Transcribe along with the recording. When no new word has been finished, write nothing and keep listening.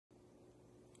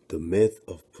The Myth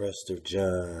of Prester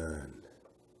John.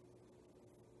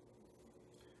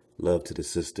 Love to the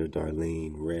sister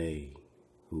Darlene Ray,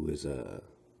 who is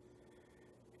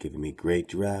giving me great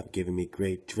drop.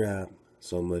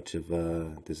 So much of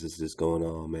this is just going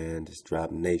on, man. This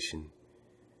drop nation.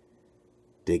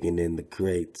 Digging in the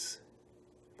crates.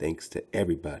 Thanks to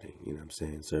everybody, you know what I'm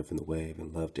saying? Surfing the wave,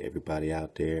 and love to everybody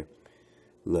out there.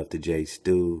 Love to J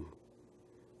Stu.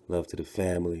 Love to the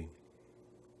family.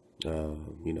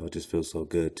 It just feels so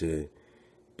good to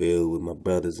build with my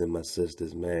brothers and my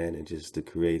sisters, man, and just to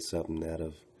create something out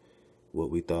of what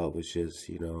we thought was just,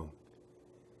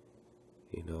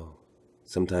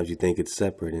 sometimes you think it's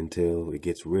separate until it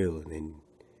gets real, and then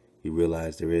you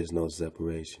realize there is no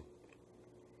separation.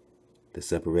 The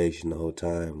separation the whole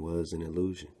time was an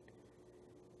illusion.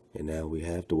 And now we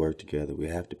have to work together. We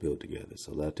have to build together.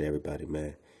 So love to everybody,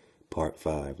 man. Part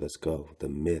 5, let's go. The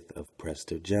Myth of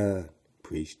Prester John.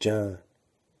 Priest John.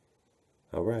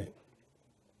 All right.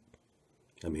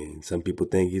 I mean, some people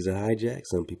think he's a hijack.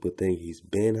 Some people think he's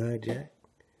been hijacked.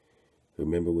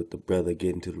 Remember with the brother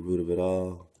getting to the root of it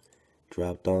all,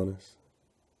 dropped on us?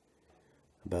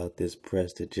 About this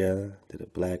Prester John, that a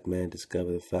black man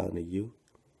discovered the fountain of youth?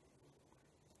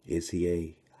 Is he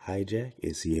a hijack?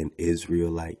 Is he an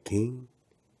Israelite king?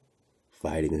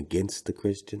 Fighting against the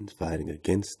Christians, fighting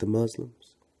against the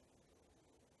Muslims?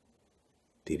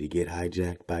 Did he get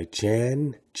hijacked by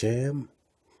Cham?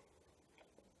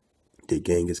 Did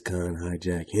Genghis Khan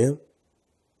hijack him?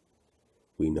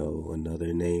 We know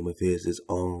another name of his is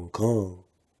On Khan.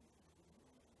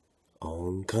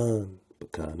 On Khan.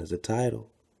 But Khan is a title.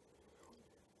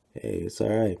 Hey, it's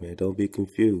alright, man. Don't be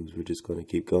confused. We're just going to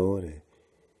keep going.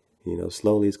 And,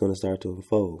 slowly it's going to start to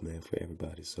unfold, man, for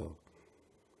everybody. So,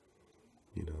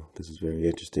 this is very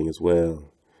interesting as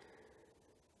well.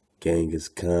 Genghis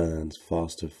Khan's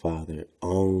foster father,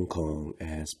 On Khan,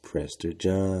 asked Prester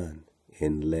John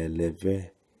in Le Livre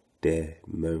des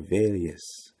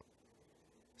Merveilles.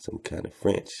 Some kind of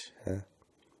French, huh?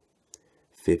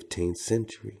 15th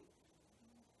century.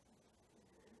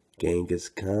 Genghis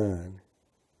Khan,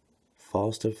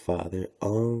 foster father,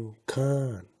 On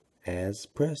Khan, as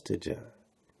Prester John.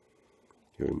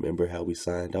 You remember how we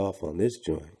signed off on this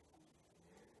joint?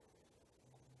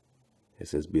 It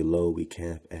says, below we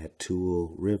camp at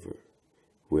Tool River,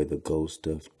 where the ghost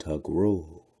of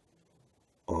Tuggerul,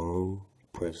 On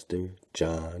Prester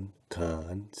John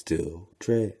Khan, still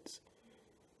treads.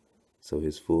 So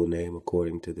his full name,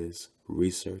 according to this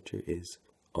researcher, is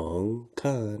On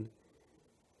Khan,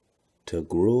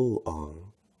 Tuggerul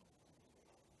On,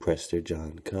 Prester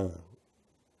John Khan.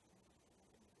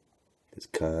 This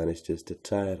Khan is just a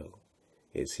title.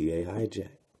 Is he a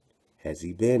hijack? Has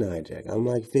he been hijacked? I'm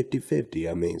like 50-50.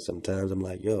 I mean, sometimes I'm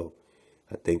like,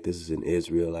 I think this is an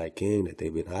Israelite king that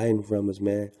they've been hiding from us,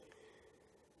 man.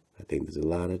 I think there's a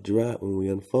lot of drop when we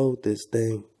unfold this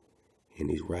thing.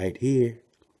 And he's right here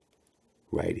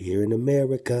in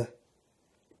America.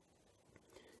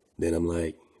 Then I'm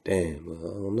like, damn, I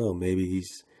don't know. Maybe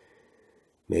he's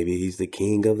the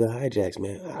king of the hijacks,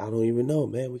 man. I don't even know,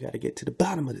 man. We got to get to the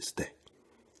bottom of this thing.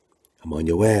 I'm on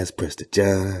your ass, Prester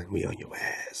John. We on your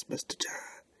ass, Prester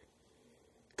John.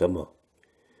 Come on.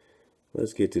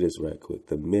 Let's get to this right quick.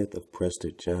 The Myth of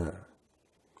Prester John.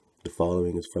 The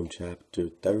following is from chapter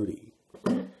 30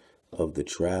 of the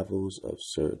Travels of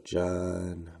Sir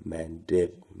John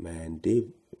Mandeville.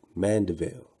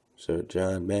 Sir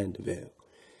John Mandeville.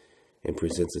 And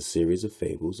presents a series of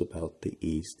fables about the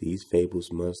East. These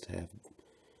fables must have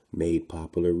made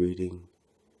popular reading,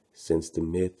 since the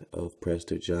myth of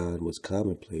Prester John was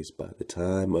commonplace by the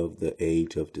time of the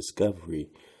Age of Discovery.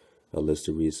 A list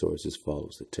of resources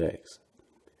follows the text.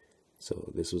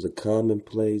 So this was a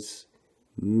commonplace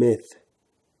myth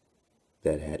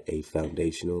that had a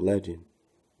foundational legend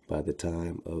by the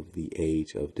time of the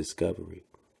Age of Discovery.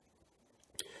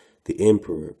 The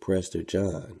Emperor Prester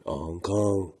John, On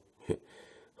Khan,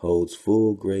 holds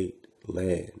full great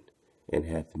land and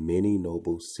hath many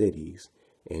noble cities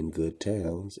and good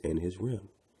towns in his realm,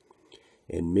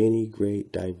 and many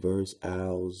great diverse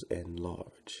isles and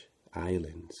large.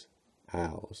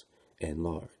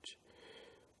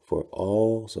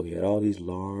 So he had all these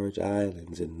large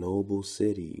islands and noble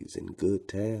cities and good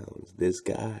towns. This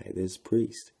guy, this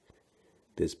priest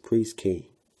king.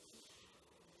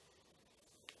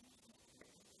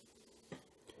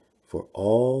 For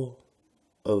all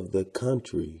of the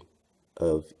country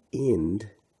of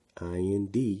Ind,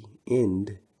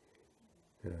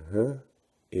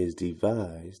 is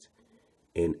devised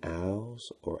in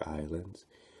isles or islands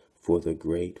for the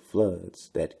great floods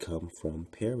that come from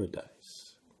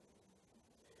paradise.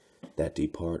 that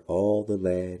depart all the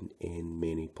land in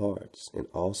many parts, and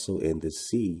also in the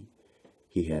sea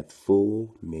he hath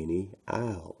full many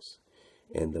isles.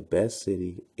 And the best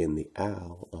city in the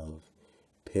isle of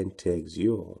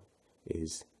Pentexior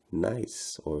is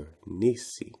Nice or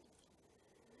Nisi.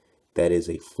 That is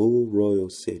a full royal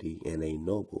city and a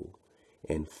noble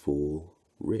and full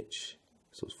rich.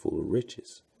 So it's full of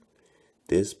riches.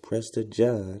 This Prester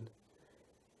John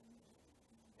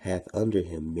hath under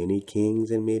him many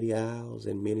kings and many isles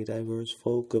and many diverse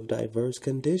folk of diverse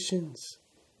conditions.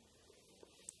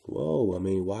 Whoa, I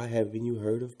mean, why haven't you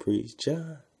heard of Priest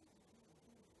John?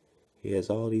 He has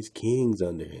all these kings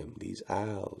under him. These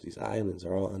isles, these islands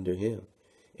are all under him.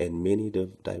 And many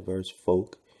diverse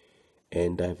folk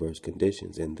and diverse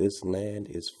conditions. And this land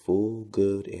is full,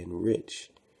 good, and rich,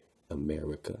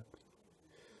 America.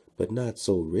 But not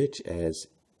so rich as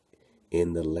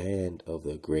in the land of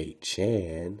the great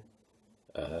Chan.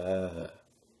 So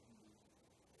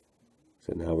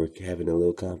now we're having a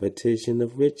little competition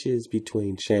of riches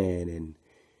between Chan and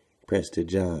Prester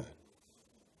John.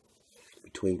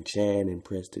 Between Chan and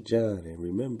Prester John. And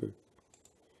remember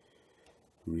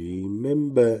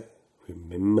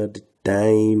the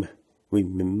time.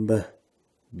 Remember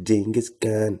Genghis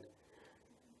Khan.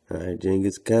 Alright,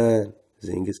 Genghis Khan.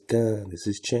 This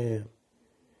is Chan.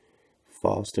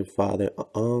 Foster father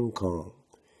Hong Kong.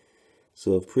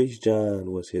 So if Priest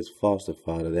John was his foster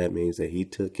father, that means that he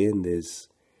took in this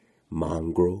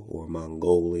mongrel or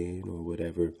Mongolian or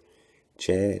whatever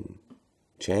Chan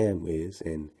is.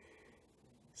 And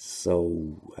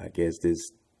so I guess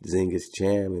this Genghis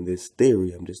Khan and this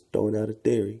theory, I'm just throwing out a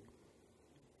theory.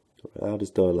 I'll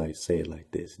just say it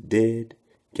like this. Did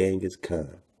Genghis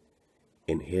Khan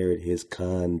inherit his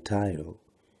Khan title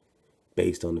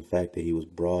based on the fact that he was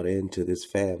brought into this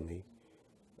family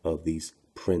of these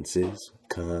princes,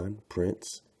 Khan,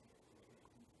 prince,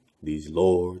 these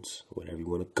lords, whatever you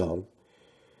want to call them?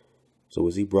 So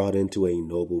was he brought into a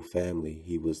noble family?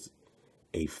 He was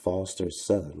a foster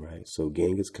son, right? So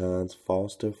Genghis Khan's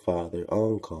foster father,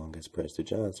 Hong Kong, is Prester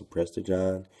John. So Prester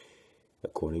John,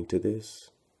 according to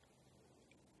this,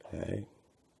 okay,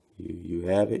 you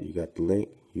have it. You got the link.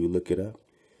 You look it up.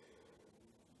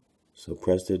 So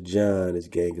Prester John is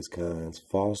Genghis Khan's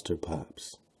foster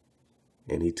pops.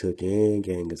 And he took in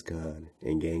Genghis Khan.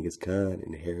 And Genghis Khan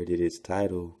inherited his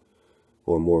title.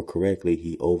 Or more correctly,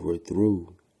 he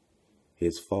overthrew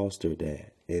his foster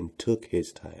dad and took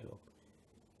his title.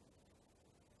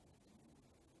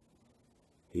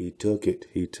 He took it.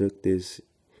 He took this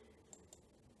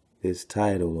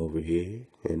title over here.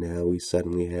 And now we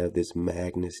suddenly have this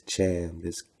Magnus Cham,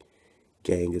 this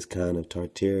Genghis Khan of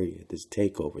Tartaria, this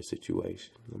takeover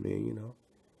situation. I mean,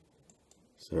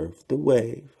 surf the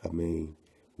wave. I mean,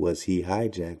 was he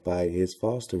hijacked by his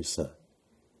foster son?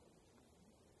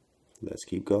 Let's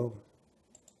keep going.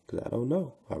 Because I don't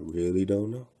know. I really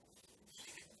don't know.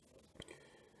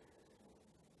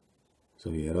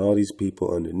 So he had all these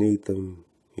people underneath him.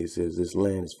 He says this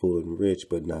land is full and rich,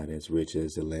 but not as rich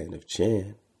as the land of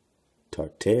Chan,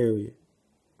 Tartaria.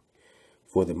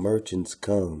 For the merchants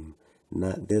come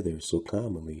not thither so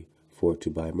commonly for to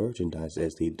buy merchandise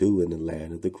as they do in the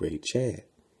land of the great Chan.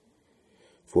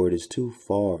 For it is too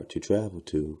far to travel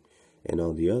to, and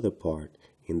on the other part,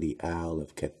 in the Isle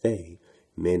of Cathay,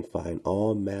 men find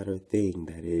all matter thing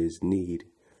that is need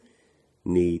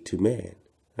to man.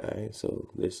 Alright, so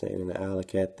they're saying in the Isle of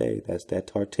Cathay, that's that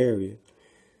Tartaria.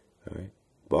 Alright,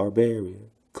 Barbaria,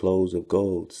 clothes of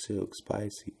gold, silk,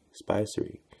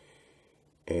 spicery,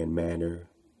 and manner,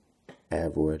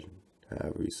 avoid,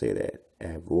 however you say that,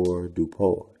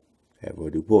 avoirdupois.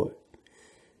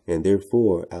 And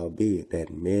therefore, albeit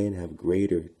that men have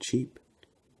greater cheap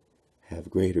in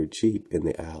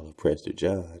the Isle of Prester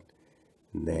John,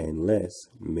 than less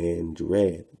men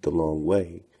dread the long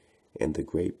way and the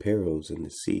great perils in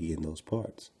the sea in those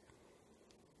parts.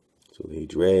 So they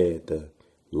dread the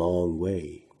long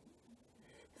way.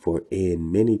 For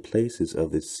in many places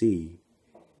of the sea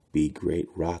be great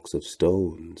rocks of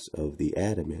stones of the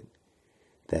adamant,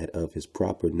 that of his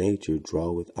proper nature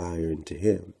draweth iron to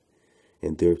him,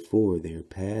 and therefore there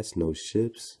pass no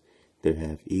ships, there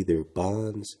have either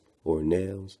bonds or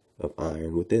nails of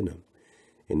iron within them.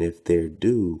 And if there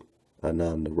do,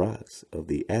 anon the rocks of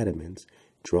the adamants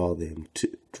draw them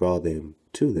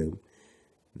to them,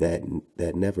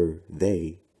 that never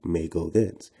they may go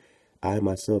thence. I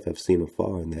myself have seen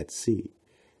afar in that sea,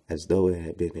 as though it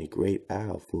had been a great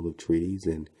isle full of trees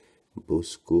and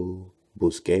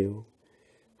buscale,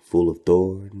 full of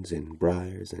thorns and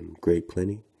briars and great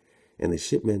plenty. And the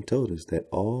shipmen told us that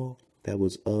all that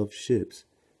was of ships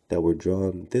that were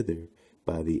drawn thither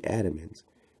by the adamants,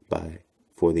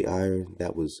 for the iron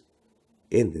that was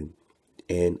in them,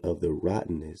 and of the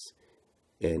rottenness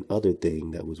and other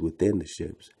thing that was within the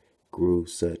ships, grew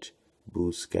such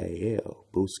buscael,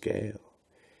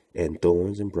 and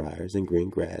thorns and briars and green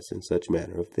grass and such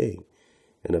manner of thing.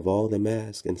 And of all the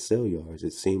masts and sail yards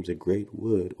it seems a great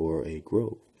wood or a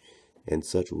grove, and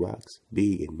such rocks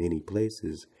be in many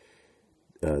places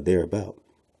thereabout.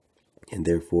 And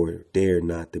therefore dare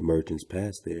not the merchants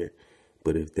pass there,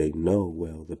 but if they know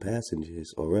well the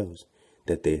passages, or else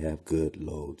that they have good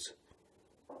loads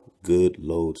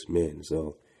men.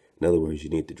 So in other words, you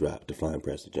need to drop to find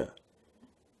Prester John.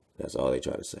 That's all they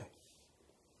try to say.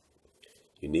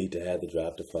 You need to have the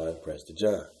drop to find Prester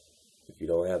John. If you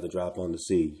don't have the drop on the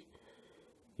sea,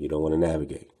 you don't want to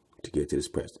navigate to get to this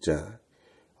Prester John.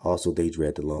 Also, they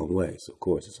dread the long way. So, of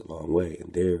course, it's a long way.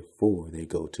 And therefore, they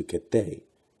go to Cathay,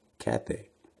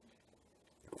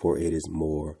 for it is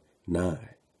more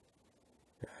nigh.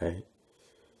 All right?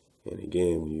 And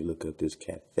again, when you look up this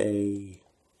Cathay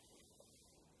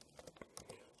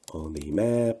on the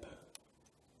map,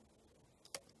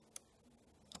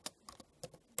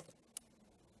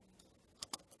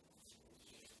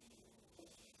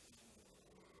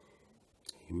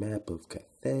 a map of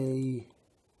Cathay,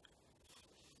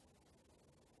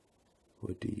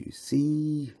 what do you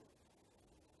see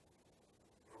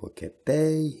for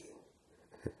Cathay?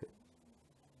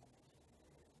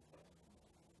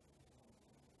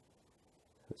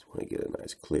 Just want to get a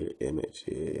nice clear image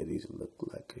here. These look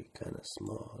like they're kind of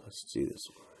small. Let's see this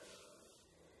one.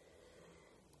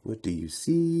 What do you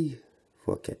see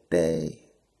for Cathay?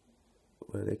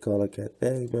 What do they call it,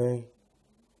 Cathay, man?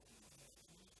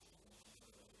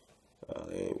 Oh,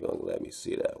 they ain't gonna let me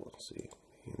see that one. See,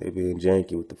 they being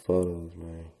janky with the photos,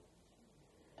 man.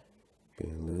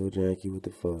 Being a little janky with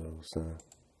the photos, son.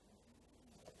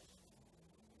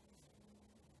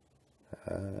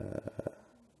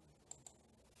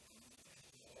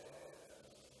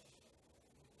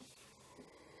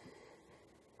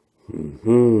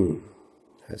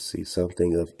 I see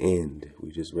something of end.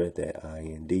 We just read that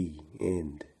I-N-D,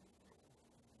 end.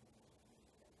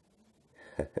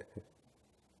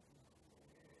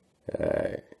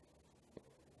 Alright.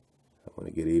 I want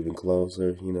to get even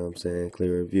closer, you know what I'm saying?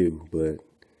 Clearer view, but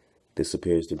this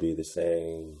appears to be the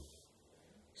same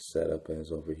setup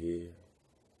as over here.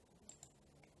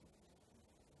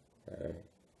 Alright.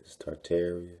 This is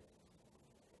Tartaria.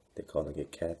 They're calling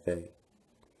it Cathay.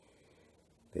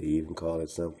 They even call it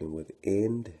something with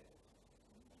end.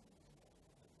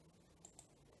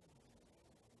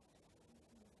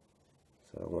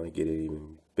 So I want to get an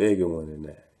even bigger one than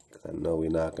that, because I know we're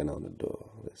knocking on the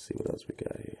door. Let's see what else we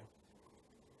got here.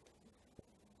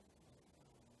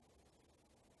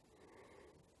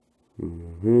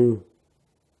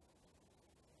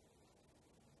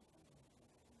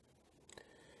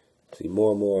 See,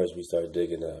 more and more as we start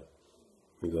digging up,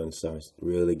 we're going to start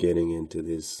really getting into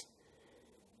this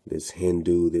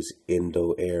Hindu, this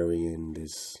Indo-Aryan,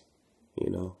 this, you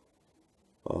know,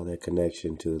 all that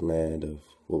connection to the land of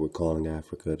what we're calling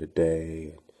Africa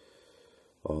today, and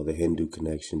all the Hindu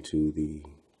connection to the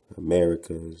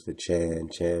Americas, the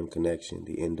Cham connection,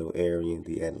 the Indo-Aryan,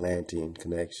 the Atlantean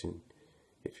connection,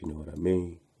 if you know what I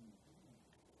mean.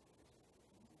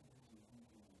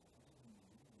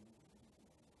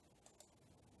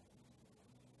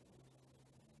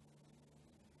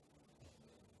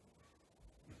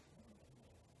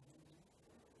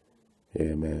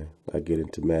 Yeah, man, I get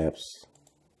into maps.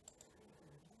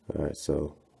 All right,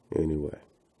 so anyway,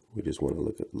 we just want to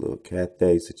look at the little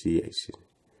Cathay situation.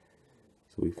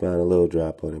 So we found a little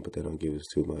drop on it, but they don't give us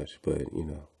too much. But, you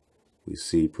know, we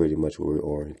see pretty much where we're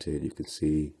oriented. You can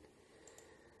see,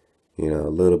 you know, a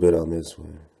little bit on this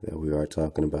one that we are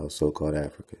talking about so-called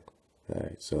Africa. All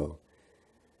right, so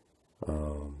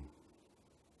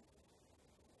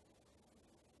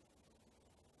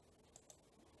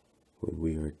when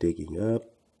we are digging up,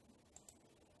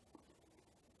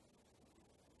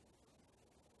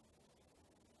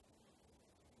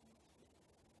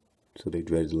 so they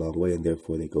dreaded a long way, and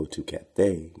therefore they go to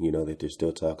Cathay. You know that they're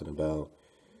still talking about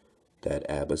that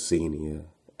Abyssinia,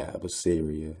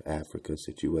 Africa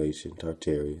situation,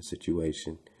 Tartaria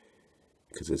situation,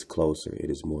 because it's closer, it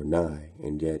is more nigh,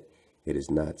 and yet it is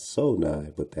not so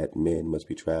nigh, but that men must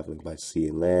be traveling by sea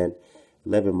and land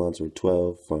 11 months or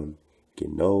 12 from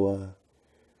Genoa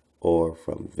or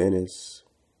from Venice,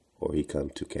 or he come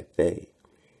to Cathay.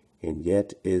 And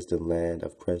yet is the land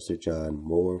of Prester John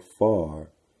more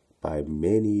far by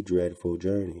many dreadful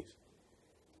journeys.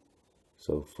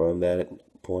 So from that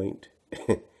point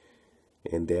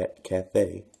in that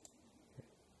Cathay,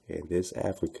 in this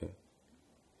Africa,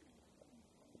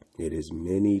 It is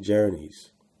many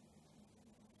journeys,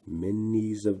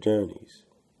 many's of journeys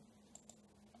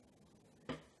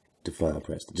to find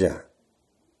Prester John.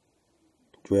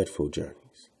 Dreadful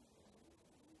journeys.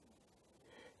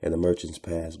 And the merchants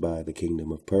pass by the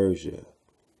kingdom of Persia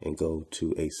and go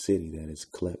to a city that is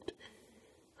clept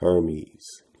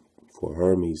Hermes. For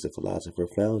Hermes, the philosopher,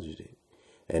 founded it.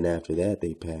 And after that,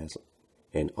 they pass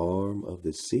an arm of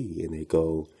the sea and they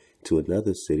go to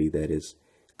another city that is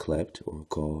clept or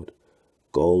called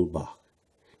Golbach.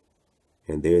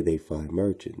 And there they find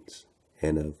merchants,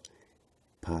 and of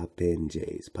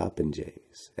popinjays,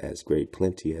 as great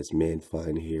plenty as men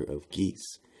find here of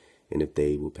geese. And if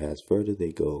they will pass further,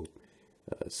 they go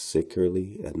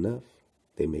sickerly enough.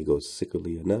 They may go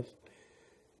sickerly enough.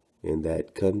 In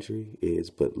that country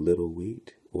is but little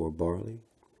wheat or barley,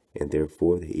 and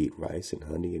therefore they eat rice and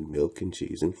honey and milk and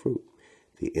cheese and fruit.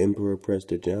 The Emperor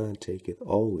Prester John taketh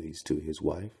always to his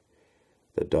wife,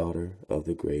 the daughter of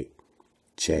the great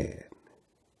Chan.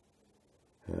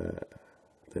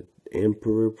 The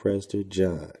Emperor Prester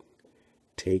John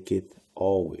taketh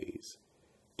always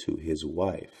to his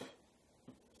wife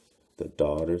the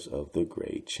daughters of the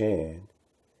great Chan,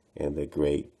 and the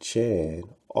great Chan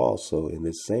also in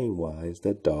the same wise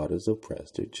the daughters of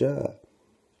Prester John.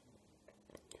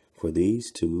 For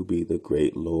these two be the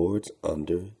great lords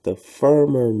under the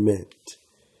firmament.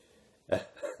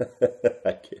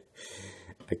 I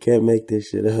can't make this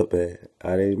shit up, man.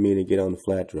 I didn't mean to get on the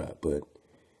flat drop, but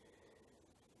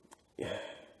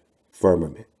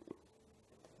firmament.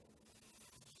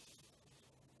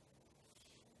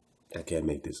 I can't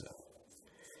make this up.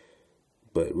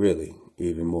 But really,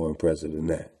 even more impressive than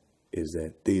that is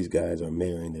that these guys are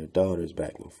marrying their daughters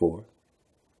back and forth.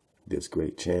 This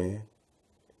great Chan.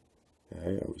 All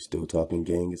right, are we still talking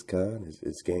Genghis Khan?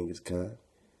 It's Genghis Khan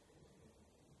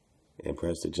and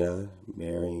Prester John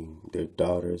marrying their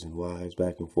daughters and wives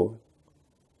back and forth.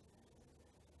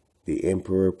 The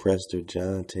Emperor Prester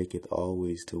John taketh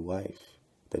always to wife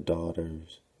the daughter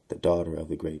of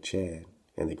the great Chan,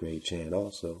 and the great Chan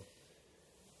also.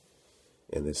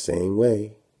 In the same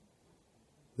way,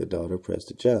 the daughter of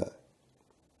Prester John.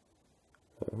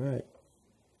 All right.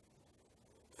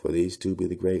 For these two be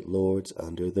the great lords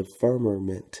under the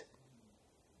firmament.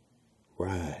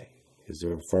 Right. Is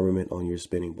there a firmament on your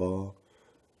spinning ball?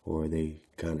 Or are they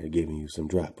kind of giving you some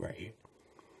drop right here?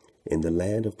 In the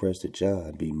land of Prester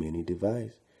John be many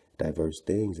diverse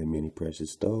things and many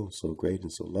precious stones, so great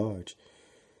and so large,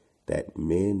 that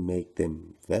men make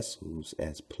them vessels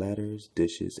as platters,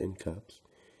 dishes, and cups,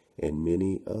 and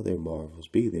many other marvels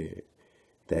be there,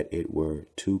 that it were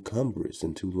too cumbrous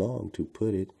and too long to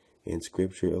put it in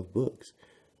scripture of books,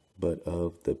 but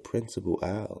of the principal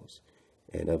isles,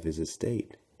 and of his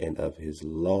estate, and of his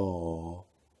law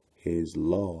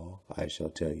I shall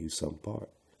tell you some part.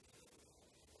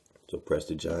 So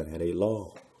Prester John had a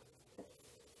law.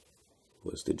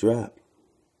 What's the drop?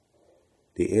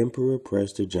 The Emperor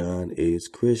Prester John is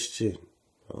Christian.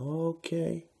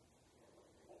 Okay.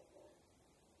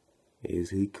 Is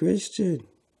he Christian?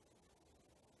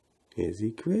 Is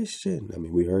he Christian? I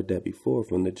mean, we heard that before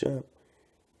from the jump.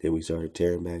 Then we started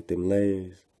tearing back them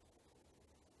layers.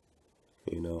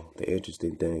 You know, the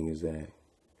interesting thing is that,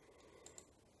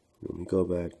 let me go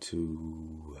back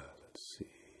to, let's see.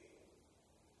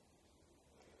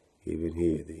 Even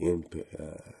here,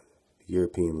 the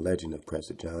European legend of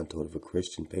Prester John told of a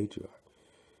Christian patriarch.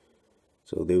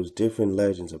 So there was different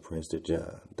legends of Prester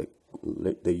John.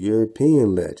 The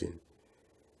European legend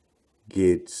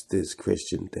gets this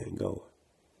Christian thing going.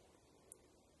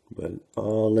 But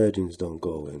all legends don't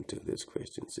go into this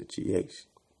Christian situation.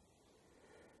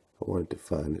 I wanted to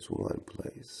find this one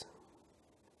place.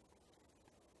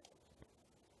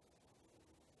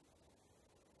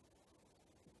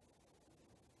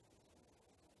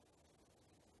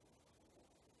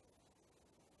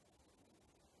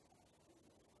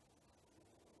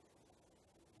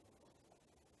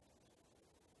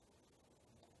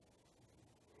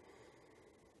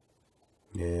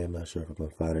 Yeah, I'm not sure if I'm going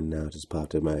to find it now. It just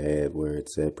popped in my head where it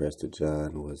said Prester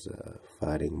John was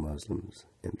fighting Muslims.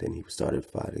 And then he started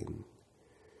fighting,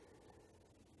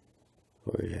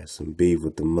 or he had some beef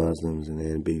with the Muslims and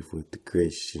then beef with the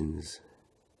Christians.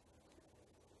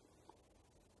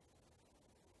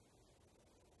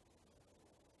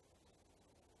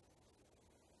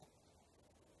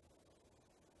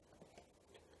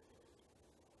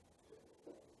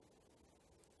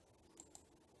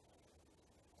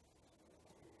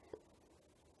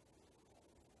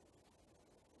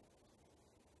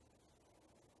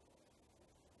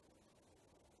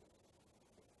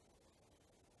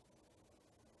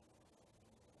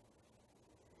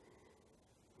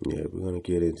 Yeah, we're going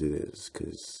to get into this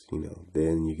because,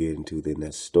 then you get into the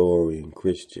Nestorian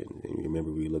Christian. And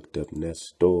remember, we looked up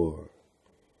Nestor.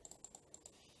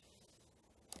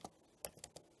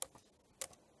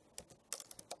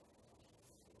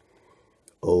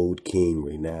 Old king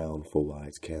renowned for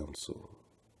wise counsel.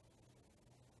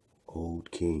 Old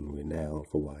king renowned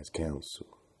for wise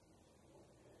counsel.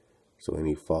 So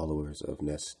any followers of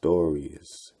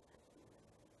Nestorius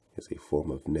is a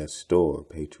form of Nestor,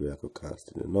 patriarch of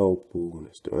Constantinople,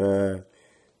 Nestor.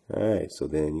 Alright, so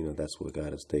then, that's what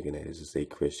got us thinking that this is a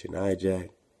Christian hijack.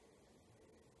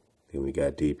 Then we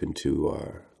got deep into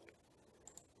our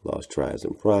lost tribes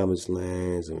and promised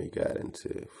lands, and we got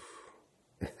into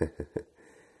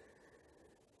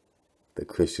the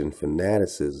Christian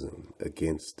fanaticism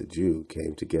against the Jew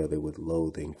came together with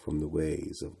loathing from the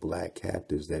ways of black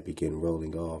captives that began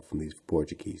rolling off from these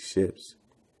Portuguese ships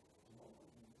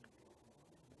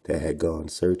that had gone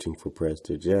searching for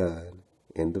Prester John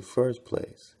in the first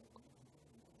place.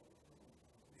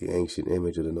 The ancient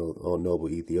image of the noble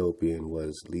Ethiopian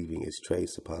was leaving its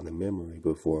trace upon the memory,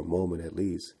 but for a moment at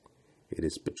least, it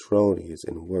is Petronius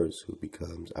and worse who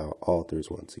becomes our authors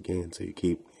once again. So you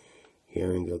keep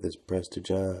hearing of this Prester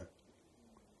John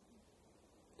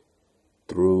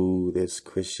through this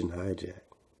Christian hijack.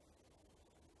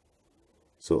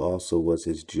 So also was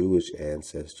his Jewish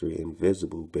ancestry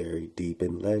invisible, buried deep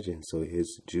in legend. So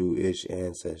his Jewish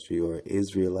ancestry or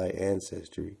Israelite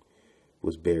ancestry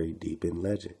was buried deep in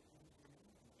legend.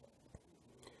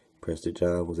 Prester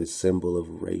John was a symbol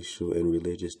of racial and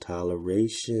religious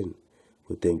toleration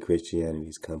within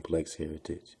Christianity's complex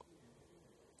heritage.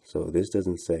 So this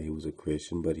doesn't say he was a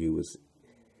Christian, but he was,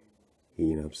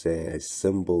 a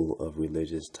symbol of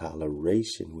religious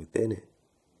toleration within it.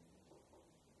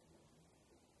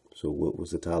 So what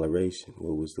was the toleration?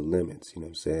 What was the limits?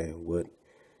 What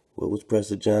was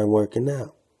Prester John working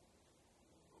out?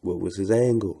 What was his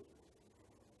angle?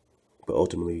 But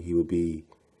ultimately he would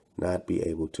not be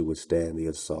able to withstand the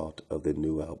assault of the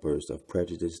new outburst of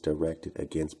prejudice directed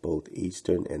against both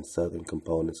Eastern and Southern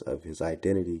components of his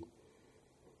identity.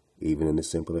 Even in the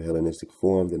simpler Hellenistic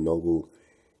form, the noble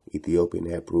Ethiopian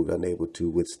had proved unable to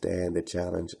withstand the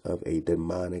challenge of a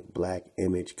demonic black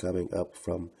image coming up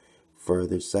from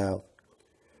further south.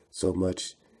 So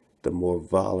much the more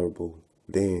vulnerable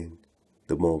then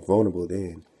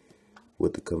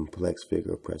would the complex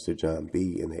figure of Prester John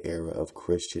be in the era of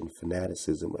Christian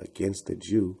fanaticism against the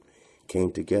Jew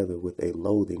came together with a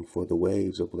loathing for the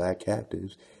waves of black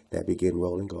captives that began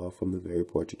rolling off from the very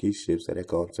Portuguese ships that had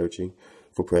gone searching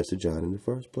for Prester John in the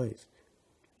first place.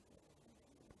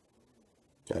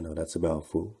 I know that's a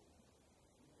mouthful,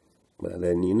 but I'm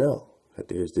letting you know that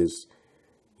there's this,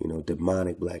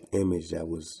 demonic black image that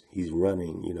he's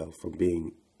running, from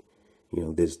being,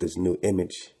 this new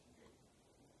image,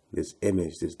 this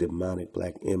demonic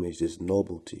black image, this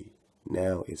nobility.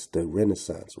 Now it's the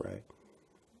Renaissance, right?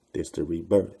 It's the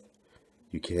rebirth.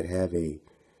 You can't have a,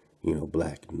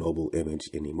 black noble image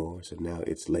anymore. So now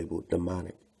it's labeled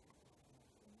demonic.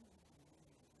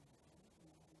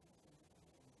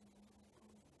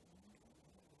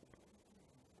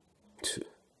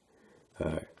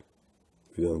 All right.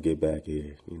 We're going to get back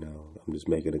here. I'm just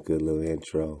making a good little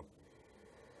intro.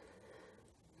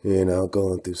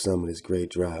 Going through some of this great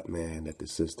drop, man, that the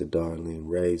sister Darlene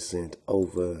Ray sent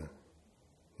over.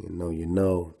 You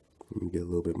know. Let me get a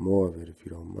little bit more of it if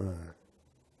you don't mind.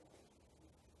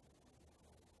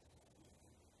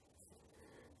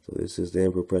 So this is the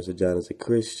Emperor Prester John as a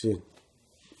Christian.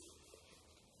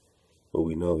 But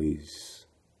we know he's...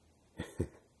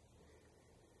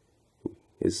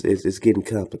 it's getting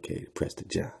complicated, Prester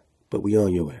John. But we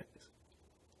on your ass.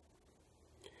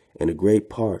 And a great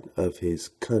part of his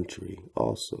country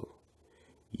also.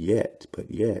 Yet,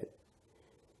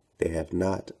 they have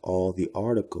not all the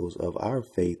articles of our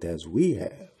faith as we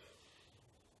have.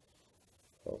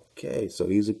 Okay, so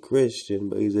he's a Christian,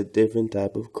 but he's a different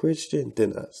type of Christian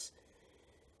than us.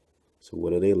 So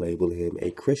what do they label him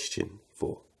a Christian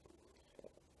for?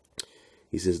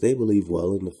 He says they believe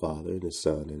well in the Father and the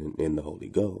Son and in the Holy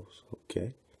Ghost.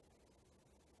 Okay.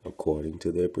 According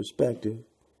to their perspective.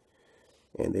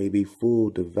 And they be full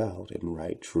devout and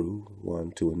right true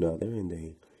one to another, and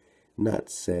they not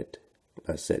set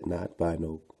not by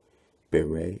no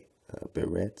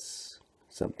berets,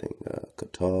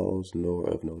 catals, nor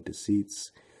of no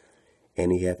deceits.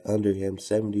 And he hath under him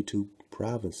 72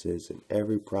 provinces, and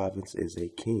every province is a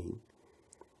king.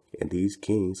 And these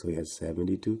kings, so he has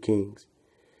 72 kings,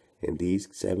 and these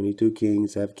 72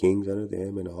 kings have kings under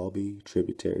them, and all be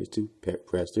tributaries to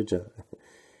Prester John.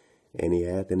 And he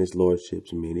hath in his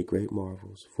lordships many great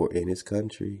marvels, for in his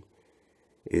country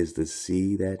is the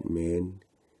sea that men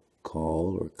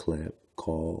call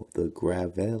the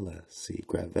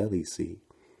Gravelly Sea,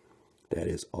 that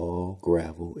is all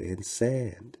gravel and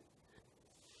sand.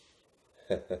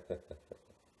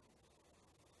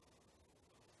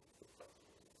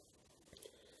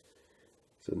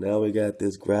 So now we got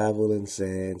this gravel and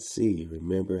sand sea.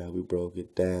 Remember how we broke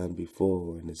it down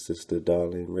before, and the sister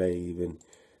Darlene Ray even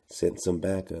sent some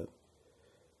backup.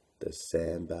 The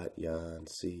Sambatyan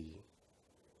Sea.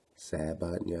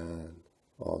 Sabatyan,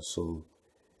 also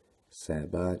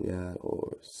Sabatyan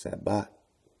or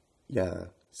Sabatyan,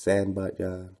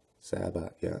 Sambatyan,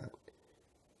 Sabatyan.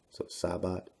 So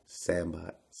Sabat,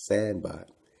 Sambat, Sandbat,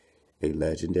 a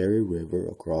legendary river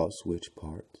across which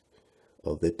parts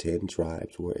of the 10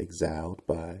 tribes were exiled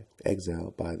by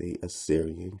the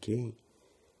Assyrian king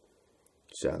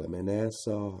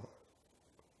Shalmaneser.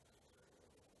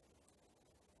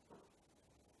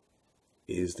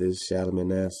 Is this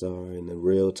Shalmaneser in the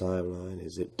real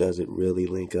timeline? Does it really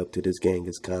link up to this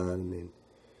Genghis Khan and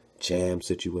Cham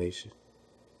situation?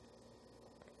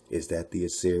 Is that the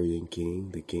Assyrian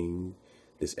king,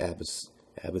 this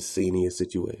Abyssinia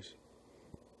situation?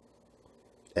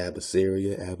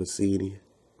 Abyssinia.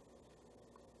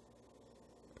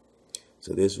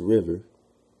 So this river,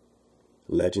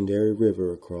 legendary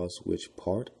river across which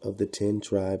part of the 10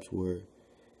 tribes were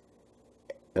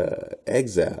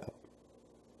exiled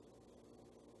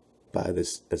by the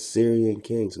Assyrian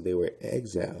king. So they were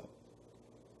exiled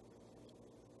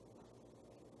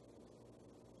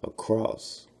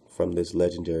across from this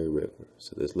legendary river.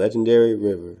 So this legendary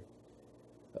river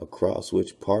across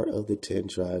which part of the 10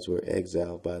 tribes were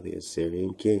exiled by the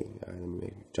Assyrian king. All right, let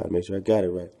me try to make sure I got it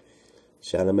right.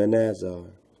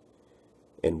 Shalmaneser,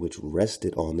 and which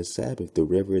rested on the Sabbath. The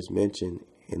river is mentioned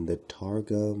in the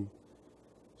Targum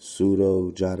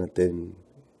Pseudo-Jonathan.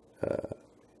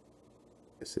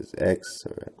 This is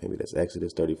or maybe that's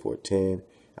Exodus 34:10.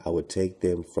 I would take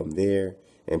them from there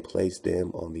and place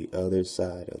them on the other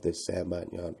side of the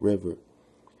Sambatyan River.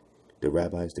 The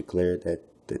rabbis declared that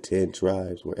the 10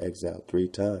 tribes were exiled 3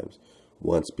 times,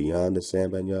 once beyond the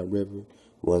Sambatyan River,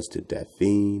 once to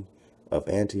Daphne of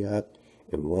Antioch,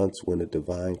 and once when a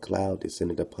divine cloud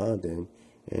descended upon them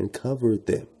and covered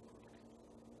them.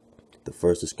 The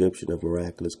first description of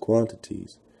miraculous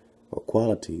qualities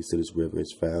to this river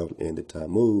is found in the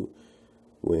Talmud,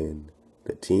 when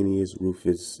the Tenius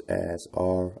Rufus asked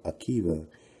R. Akiva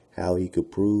how he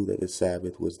could prove that the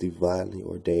Sabbath was divinely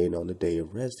ordained on the day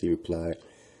of rest. He replied,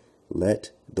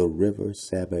 "Let the river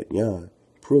Sabbatyan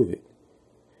prove it.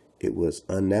 It was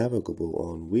unnavigable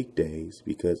on weekdays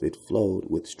because it flowed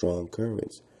with strong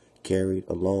currents, carried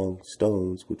along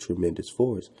stones with tremendous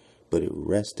force, but it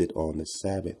rested on the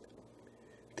Sabbath."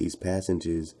 These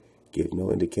passages give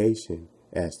no indication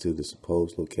as to the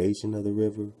supposed location of the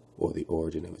river or the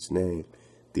origin of its name.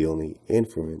 The only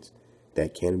inference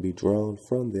that can be drawn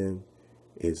from them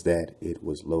is that it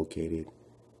was located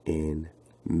in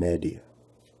Media.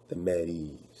 The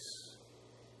Medes.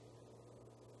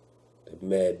 The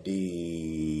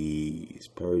Medes.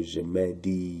 Persia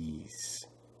Medes.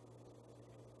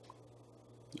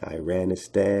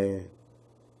 Iranistan.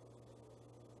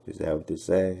 Is that what they're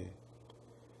saying?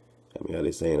 I mean, are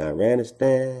they saying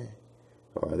Iranistan?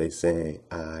 Or are they saying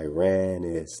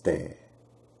Iranistan?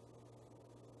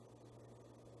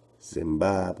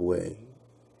 Zimbabwe.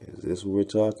 Is this what we're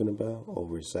talking about?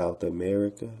 Over South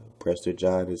America? Prester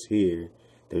John is here.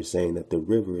 They're saying that the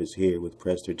river is here with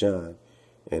Prester John.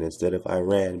 And instead of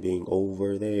Iran being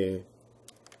over there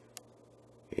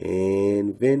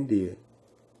in India,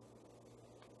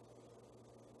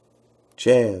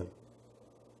 Cham,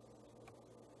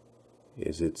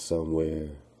 is it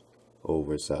somewhere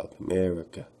over South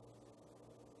America?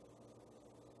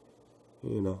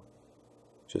 You know,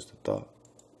 just a thought.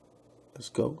 Let's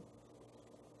go.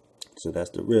 So that's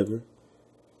the river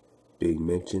being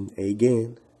mentioned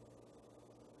again.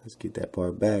 Let's get that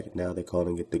part back. Now they're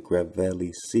calling it the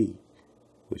Gravelly Sea,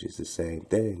 which is the same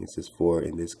thing. It says, "For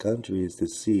in this country is the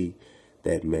sea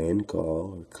that men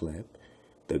call or klep,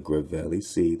 the Gravelly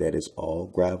Sea, that is all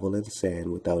gravel and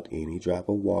sand without any drop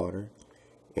of water,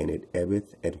 and it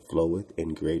ebbeth and floweth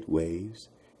in great waves,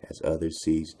 as other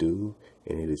seas do,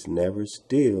 and it is never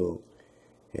still,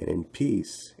 and in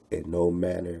peace, in no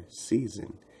manner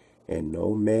season, and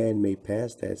no man may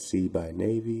pass that sea by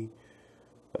navy,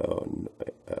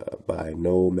 by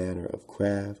no manner of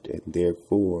craft, and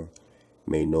therefore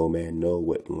may no man know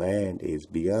what land is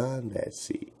beyond that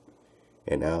sea.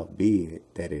 And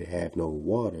albeit that it have no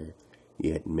water,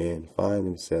 yet men find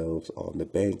themselves on the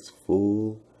banks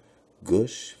full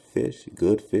good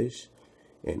fish,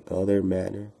 and other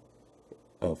manner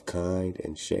of kind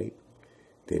and shape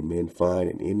than men find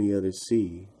in any other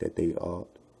sea, that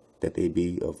they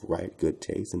be of right good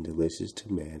taste and delicious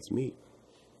to man's meat.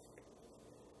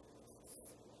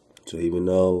 So even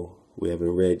though we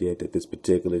haven't read yet that this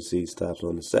particular sea stops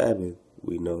on the Sabbath,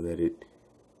 we know that it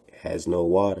has no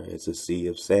water. It's a sea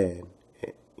of sand.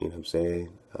 You know what I'm saying?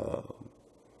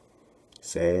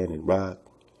 Sand and rock.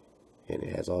 And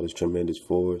it has all this tremendous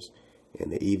force.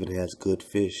 And it even has good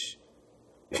fish.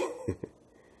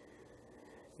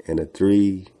 And a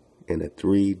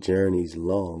three journeys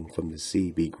long from the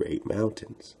sea be great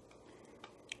mountains,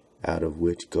 out of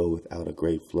which goeth out a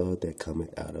great flood that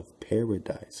cometh out of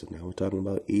paradise. So now we're talking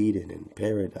about Eden and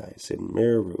paradise and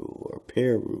Meru or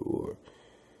Peru or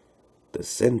the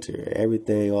center,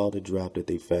 everything, all the drop that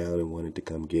they found and wanted to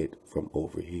come get from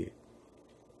over here.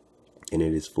 And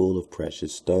it is full of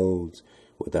precious stones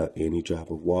without any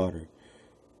drop of water.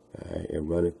 And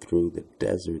runneth through the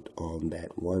desert on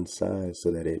that one side,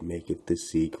 so that it maketh the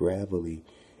sea gravelly,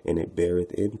 and it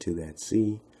beareth into that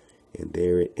sea, and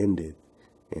there it endeth,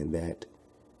 and that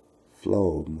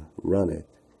flowm runneth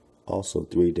also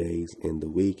 3 days in the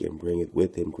week, and bringeth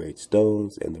with him great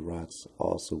stones, and the rocks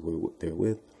also were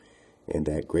therewith, and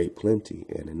that great plenty,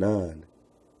 and anon,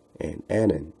 and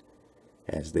anon,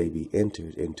 as they be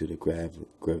entered into the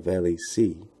gravelly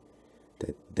sea,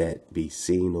 that be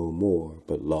seen no more,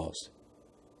 but lost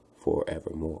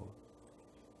forevermore.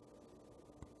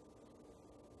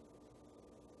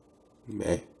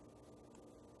 Man.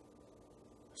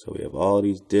 So we have all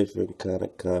these different kind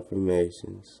of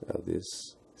confirmations of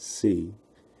this sea.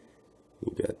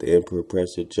 You got the Emperor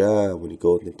Prester John, when he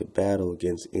goes into battle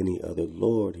against any other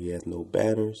lord, he has no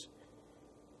banners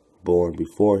borne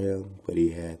before him, but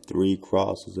he had 3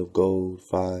 crosses of gold,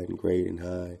 fine, great, and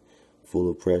high, full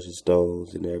of precious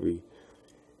stones, and every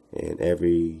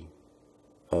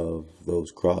of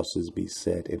those crosses be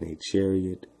set in a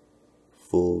chariot,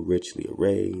 full richly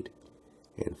arrayed,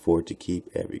 and for to keep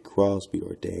every cross be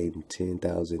ordained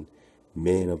 10,000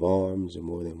 men of arms, and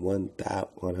more than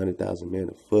 100,000 men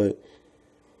of foot.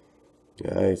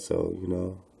 Alright, so,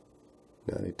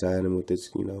 now they're tying him with this,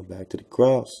 back to the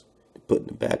cross. They're putting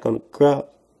him back on the cross.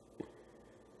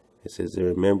 It says the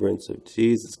remembrance of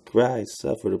Jesus Christ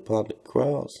suffered upon the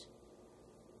cross.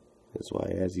 That's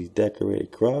why he has these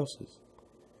decorated crosses.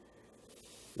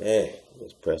 Man,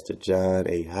 was Prester John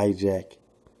a hijack?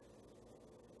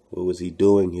 What was he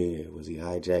doing here? Was he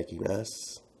hijacking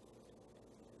us?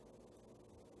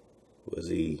 Was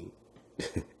he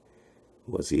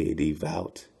a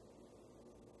devout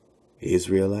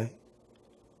Israelite?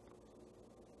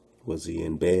 Was he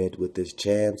in bed with this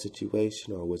Chan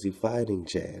situation, or was he fighting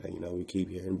Chan? We keep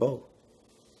hearing both.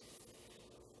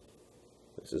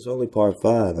 This is only part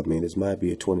 5. This might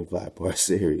be a 25-part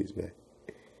series, man.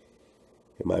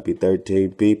 It might be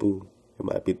 13 people. It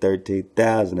might be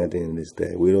 13,000 at the end of this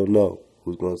thing. We don't know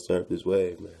who's going to surf this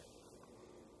wave, man.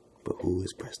 But who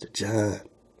is Prester John?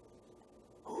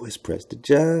 Who is Prester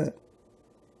John?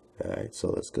 All right,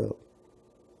 so let's go.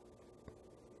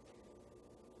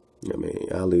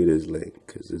 I'll leave this link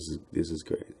because this is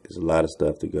great. There's a lot of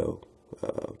stuff to go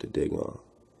to dig on.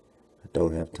 I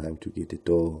don't have time to get it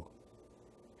all.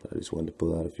 I just wanted to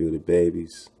pull out a few of the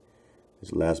babies. This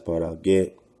is the last part I'll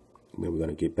get. And then we're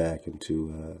going to get back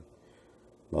into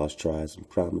Lost Tribes and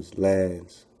Promised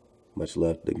Lands. Much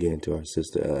love again to our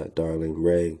sister Darlene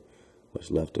Ray.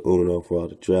 Much love to Uno for all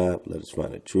the drop. Let us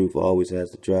find the truth. Always has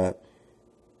the drop.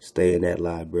 Stay in that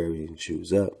library and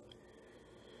choose up.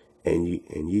 And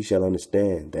ye shall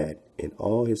understand that in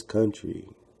all his country,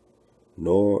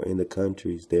 nor in the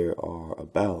countries there are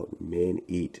about, men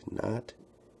eat not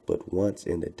but once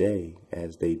in the day,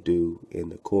 as they do in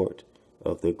the court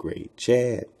of the great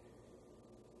Chan.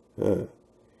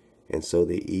 And so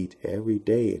they eat every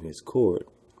day in his court,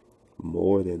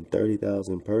 more than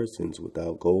 30,000 persons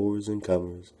without goers and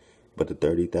comers, but the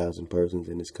 30,000 persons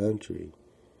in his country,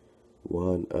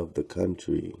 one of the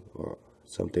country, or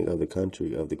something of the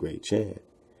country of the great Chan,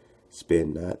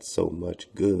 spend not so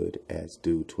much good as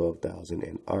do 12,000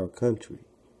 in our country.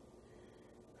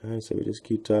 Alright, so we just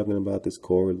keep talking about this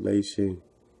correlation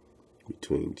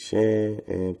between Chan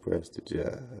and Prester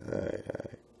John.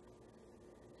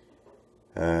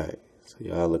 Alright, so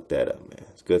y'all look that up, man.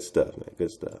 It's good stuff, man. Good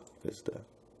stuff.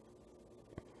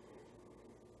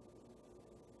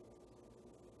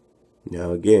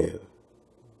 Now again,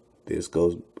 this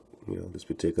goes, this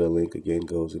particular link again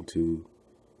goes into,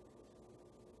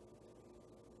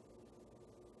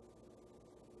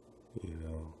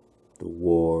 the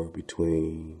war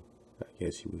between, I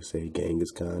guess you would say, Genghis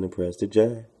Khan and Prester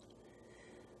John.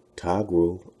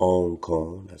 Tagro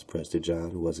Onkon, that's Prester John,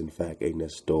 who was in fact a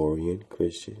Nestorian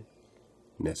Christian.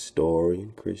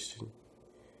 Nestorian Christian.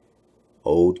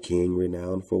 Old king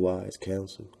renowned for wise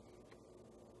counsel.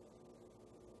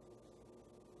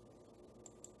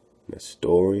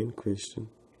 Nestorian Christian.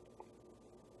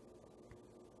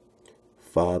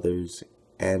 Fathers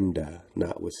Anda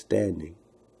notwithstanding.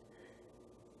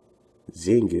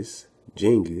 Genghis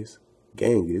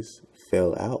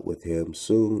fell out with him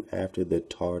soon after the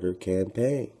Tartar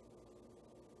campaign.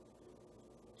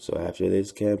 So after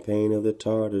this campaign of the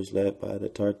Tartars led by the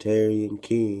Tartarian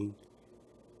king,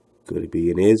 could it be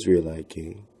an Israelite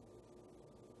king?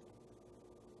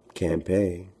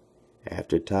 Campaign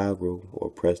after Tagro or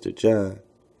Prester John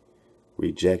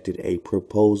rejected a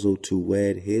proposal to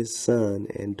wed his son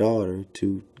and daughter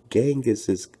to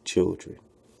Genghis's children.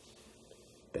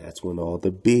 That's when all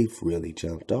the beef really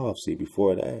jumped off. See,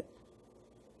 before that,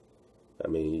 I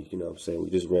mean, you know what I'm saying?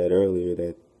 We just read earlier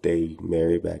that they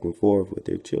married back and forth with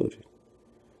their children.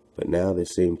 But now there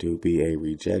seemed to be a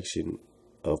rejection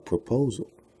of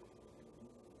proposal.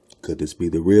 Could this be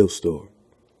the real story?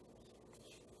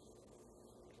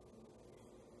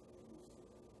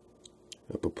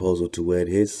 A proposal to wed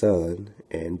his son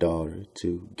and daughter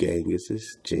to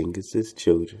Genghis's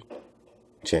children,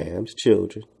 Cham's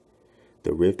children.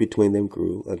 The rift between them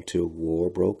grew until war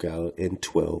broke out in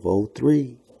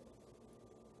 1203.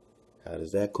 How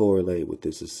does that correlate with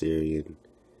this Assyrian,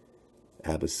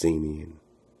 Abyssinian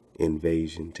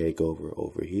invasion takeover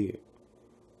over here?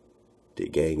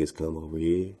 Did Genghis come over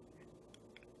here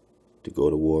to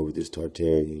go to war with this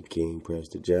Tartarian king,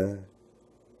 Prester John?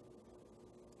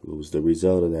 What was the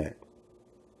result of that?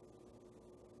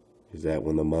 Is that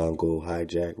when the Mongol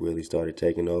hijack really started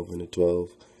taking over in the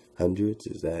 1200s?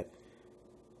 Is that,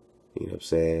 you know what I'm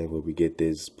saying, where we get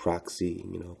this proxy,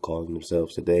 you know, calling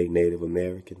themselves today Native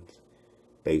Americans,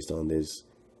 based on this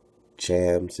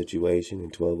Cham situation in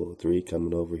 1203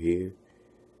 coming over here,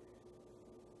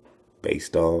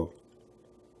 based on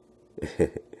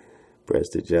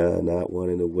Prester John not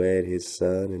wanting to wed his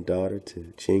son and daughter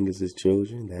to Chinggis's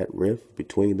children. That rift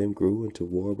between them grew until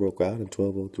war broke out in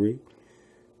 1203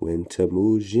 when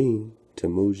Temujin,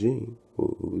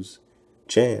 who's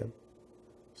Cham.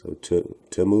 So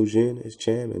Temujin is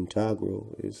Cham and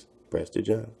Tagro is Prester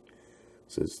John.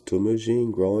 So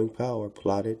Temujin, growing power,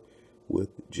 plotted with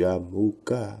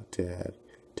Jamuka to have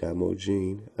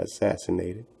Temujin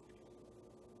assassinated.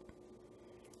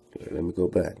 Let me go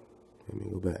back.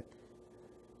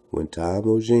 When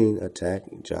Temujin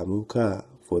attacked Jamuka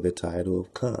for the title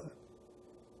of Khan.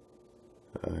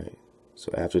 Alright.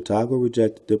 So after Tagro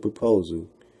rejected the proposal,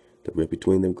 the rift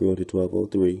between them grew into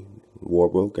 1203. War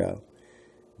broke out.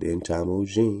 Then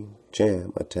Temujin,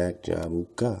 Cham, attacked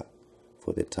Jamuka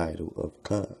for the title of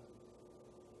Khan.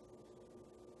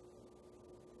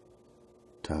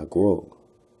 Tagro,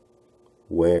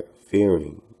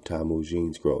 fearing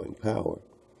Temujin's growing power,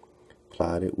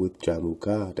 plotted with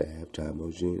Jamuka to have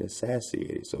Temujin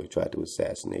assassinated. So he tried to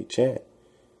assassinate Cham.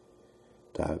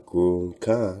 Tagro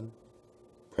Khan,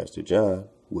 Prester John,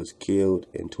 was killed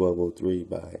in 1203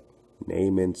 by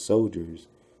Naaman soldiers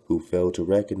who failed to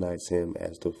recognize him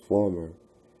as the former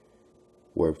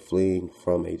were fleeing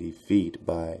from a defeat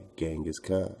by Genghis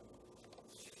Khan.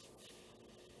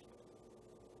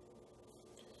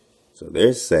 So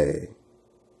they're saying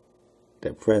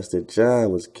that Prester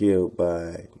John was killed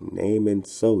by Naaman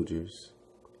soldiers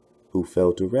who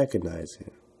failed to recognize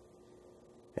him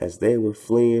as they were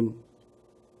fleeing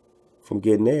from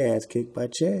getting their ass kicked by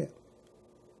Cham.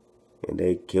 And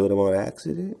they killed him on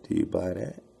accident? Do you buy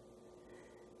that?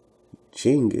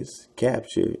 Chinggis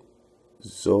captured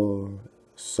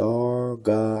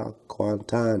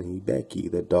Sargaqantani Beki,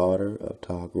 the daughter of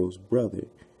Tagro's brother,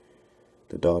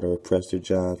 the daughter of Prester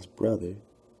John's brother,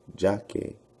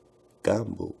 Jake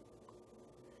Gambo,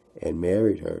 and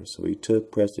married her. So he took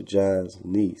Prester John's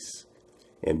niece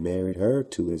and married her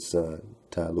to his son,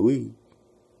 Talui.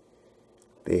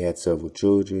 They had several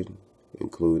children,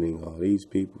 including all these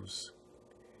peoples,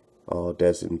 all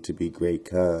destined to be great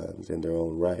Khans in their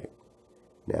own right.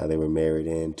 Now they were married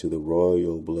into the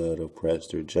royal blood of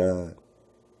Prester John.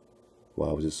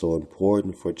 Why was it so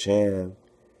important for Cham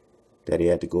that he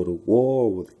had to go to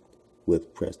war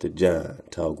with Prester John,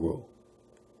 Tagro,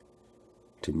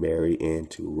 to marry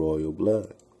into royal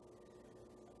blood?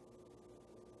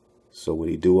 So would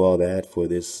he do all that for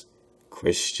this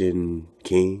Christian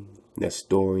king,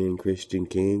 Nestorian Christian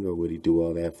king, or would he do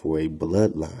all that for a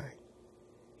bloodline?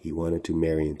 He wanted to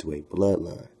marry into a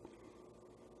bloodline.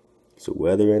 So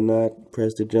whether or not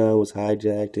Prester John was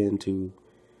hijacked into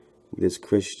this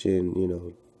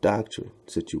Christian, doctrine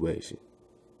situation,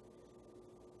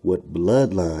 What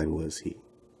bloodline was he?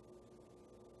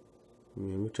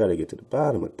 We try to get to the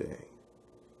bottom of things.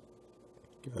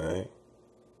 All right.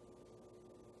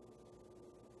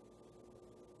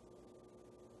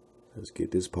 Let's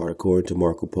get this part. According to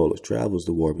Marco Polo's travels,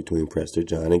 the war between Prester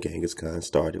John and Genghis Khan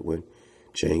started when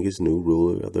Genghis, new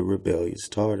ruler of the rebellious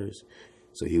Tartars.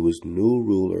 So he was new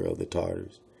ruler of the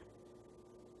Tartars.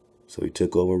 So he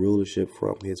took over rulership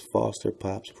from his foster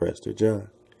pops, Prester John.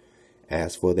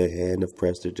 Asked for the hand of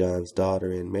Prester John's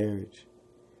daughter in marriage.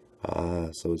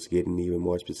 So it's getting even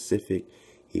more specific.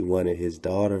 He wanted his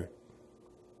daughter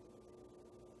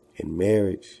in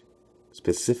marriage,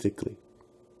 specifically.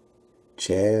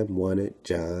 Cham wanted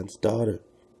John's daughter.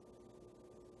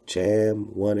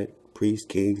 Cham wanted Priest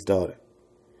King's daughter.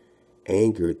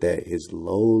 Angered that his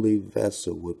lowly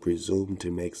vessel would presume to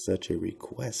make such a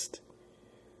request.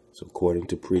 So according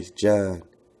to Priest John,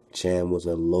 Cham was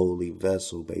a lowly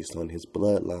vessel based on his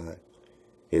bloodline.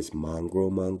 His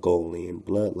Mongolian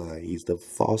bloodline. He's the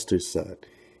foster son.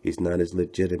 He's not his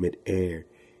legitimate heir.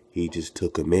 He just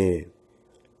took him in.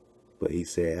 But he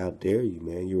said, how dare you,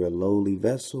 man? You're a lowly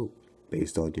vessel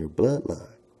based on your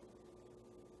bloodline.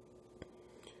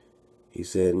 He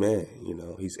said, man,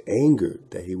 he's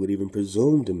angered that he would even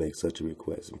presume to make such a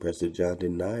request. And Prester John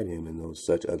denied him in those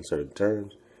such uncertain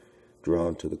terms.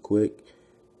 Drawn to the quick,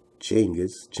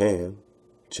 Cham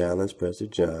challenged Prester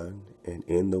John, and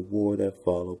in the war that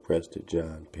followed, Prester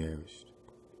John perished.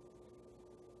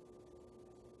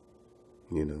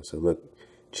 So look,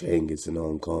 Genghis in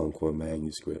Hong Kong for a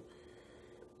manuscript.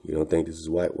 You don't think this is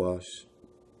whitewash?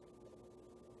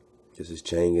 This is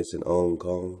Genghis in Hong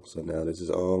Kong, so now this is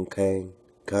Hong Kong.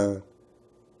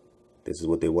 This is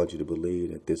what they want you to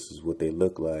believe, that this is what they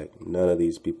look like. None of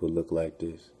these people look like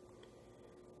this.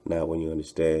 Not when you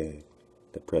understand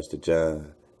that Prester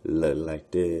John looked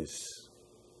like this.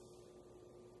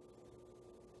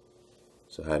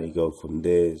 So how do you go from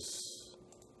this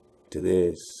to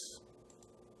this?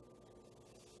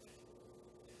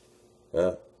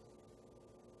 How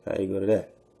do you go to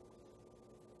that?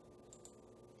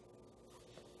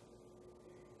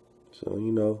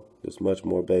 So, there's much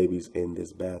more babies in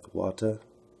this bath water.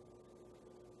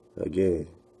 Again.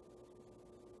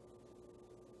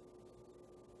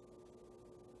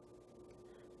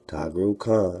 Tagru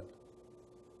Khan.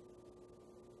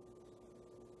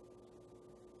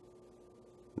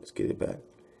 Let's get it back.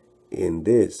 In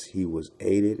this, he was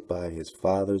aided by his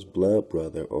father's blood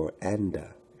brother, or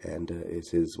Anda. Anda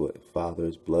is his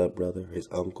father's blood brother, his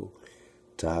uncle.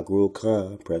 Tagru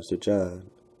Khan, Prester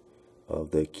John,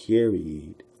 of the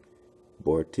Kirid.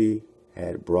 Borti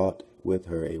had brought with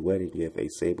her a wedding gift, a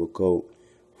sable coat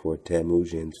for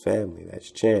Temujin's family. That's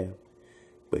Cham.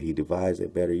 But he devised a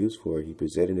better use for it. He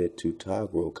presented it to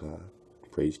Tagru Khan,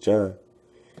 Priest John.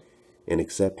 In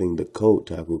accepting the coat,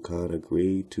 Tagru Khan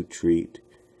agreed to treat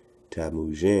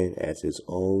Temujin as his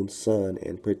own son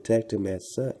and protect him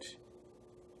as such.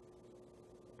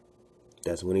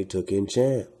 That's when he took in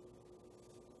Cham.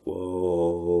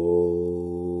 Whoa,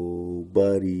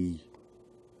 buddy.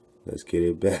 Let's get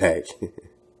it back.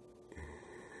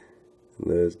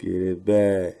 Let's get it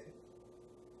back.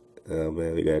 Oh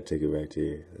man, we gotta take it right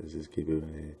here. Let's just keep it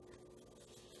right here.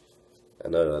 I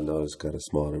know it's kind of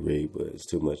small to read, but it's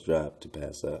too much drop to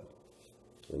pass up.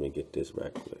 Let me get this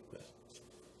right quick, man.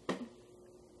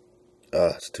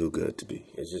 It's too good to be.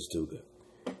 It's just too good.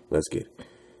 Let's get it.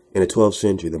 In the 12th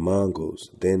century, the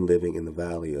Mongols, then living in the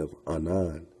valley of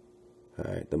Annan.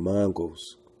 Alright, the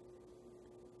Mongols.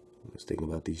 Let's think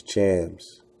about these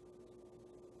Chams.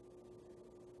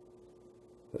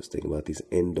 Let's think about these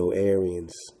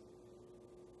Indo-Aryans.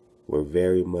 Were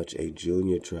very much a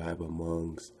junior tribe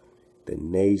amongst the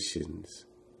nations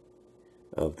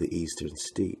of the eastern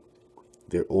steppe.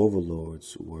 Their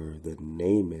overlords were the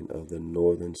Naaman of the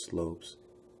northern slopes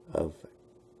of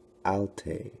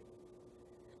Altai.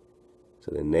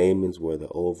 So the Naamans were the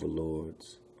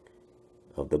overlords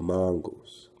of the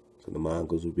Mongols. So the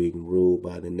Mongols were being ruled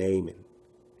by the Naaman,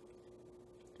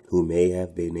 who may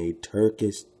have been a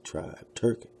Turkic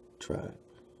tribe,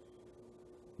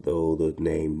 though the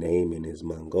name Naaman is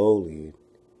Mongolian.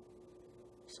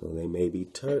 So they may be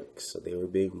Turks. So they were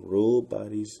being ruled by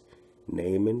these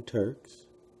Naaman Turks.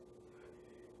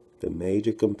 The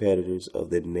major competitors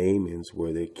of the Naamans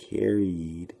were the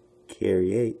Kariate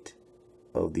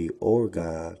of the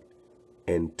Organ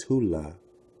and Tula,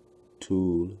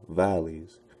 Toul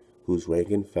valleys, whose rank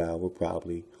and file were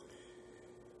probably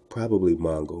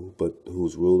Mongol, but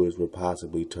whose rulers were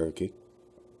possibly Turkic.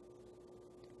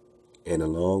 And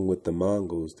along with the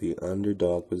Mongols, the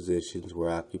underdog positions were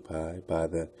occupied by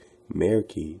the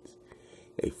Ame'rican,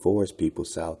 a forest people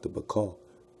south of Papal.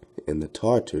 And the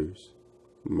Tartars,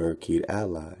 Merkid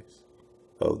allies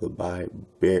of the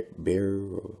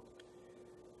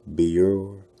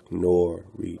Nor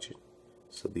region.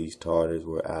 So these Tartars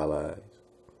were allies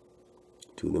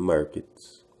to the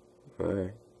Merkids.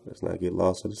 Alright, let's not get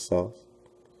lost in the sauce.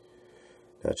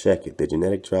 Now check it. The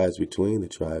genetic ties between the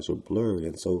tribes were blurry,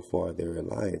 and so far their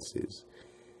alliances.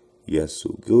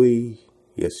 Yasugi,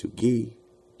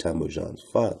 Temujin's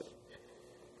father.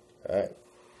 Alright.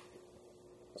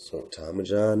 So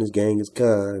Temujin is Genghis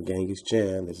Khan, Genghis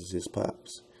Khan. This is his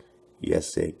pops.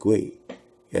 Yasugi.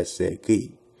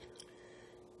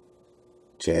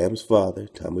 Cham's father,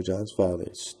 Temujin's father,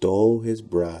 stole his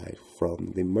bride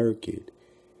from the Merkid.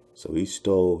 So he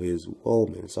stole his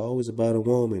woman. It's always about a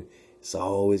woman. It's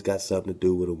always got something to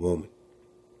do with a woman.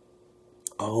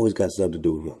 Always got something to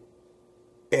do with a woman.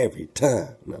 Every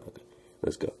time. No, okay.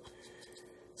 Let's go.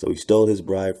 So he stole his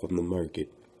bride from the Merkid,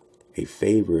 a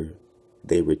favor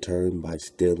they returned by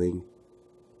stealing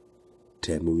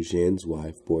Temujin's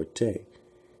wife, Borte.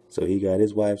 So he got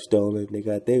his wife stolen, they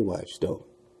got their wife stolen.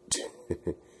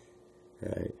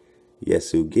 Alright.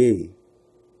 Yasugi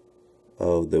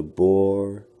of the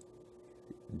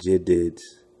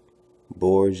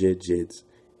Borjigid's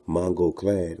Mongol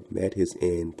clan met his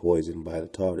end poisoned by the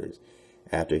Tartars.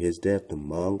 After his death, the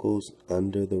Mongols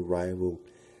under the rival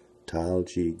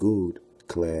Taljigud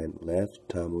clan left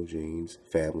Temujin's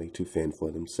family to fend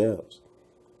for themselves.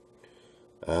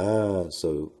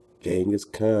 So Genghis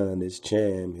Khan, this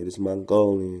Cham, this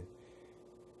Mongolian,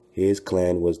 his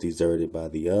clan was deserted by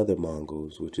the other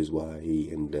Mongols, which is why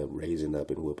he ended up raising up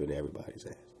and whooping everybody's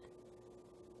ass.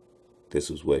 This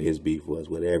was what his beef was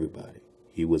with everybody.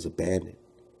 He was abandoned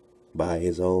by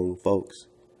his own folks.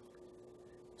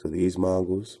 So these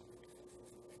Mongols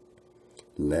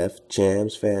left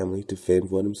Cham's family to fend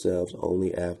for themselves.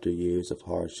 Only after years of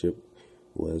hardship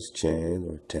was Cham,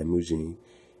 or Temujin,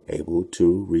 able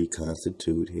to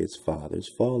reconstitute his father's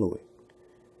following.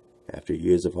 After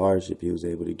years of hardship, he was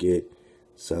able to get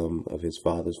some of his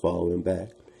father's following back.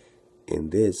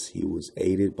 In this, he was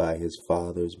aided by his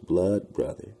father's blood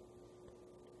brother.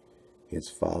 His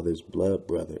father's blood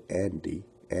brother, Anda.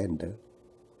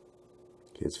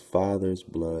 His father's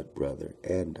blood brother,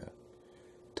 Anda.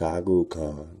 Tagru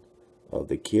Khan of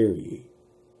the Kiri.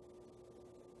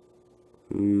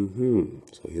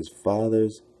 So his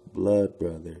father's blood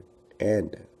brother,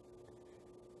 Anda.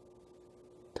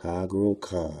 Tagru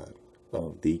Khan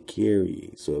of the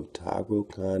Kiri. So if Tagru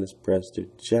Khan is Prester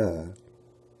John,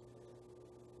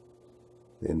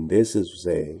 then this is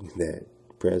saying that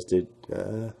Prester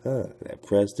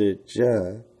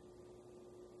John.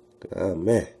 Oh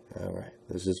man, all right.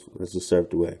 Let's just surf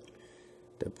the way.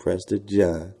 That Prester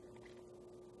John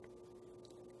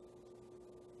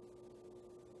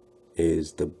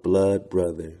is the blood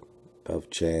brother of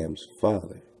Cham's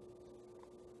father.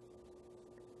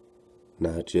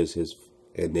 Not just his,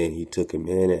 and then he took him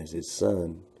in as his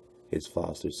son, his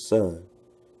foster son,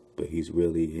 but he's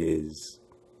really his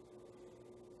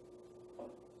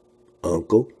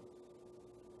uncle.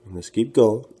 Let's keep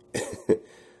going.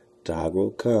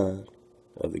 Tagru Khan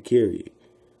of the Kiri.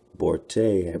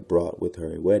 Borte had brought with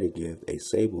her a wedding gift, a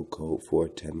sable coat for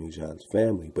Temujin's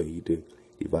family, but he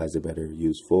devised a better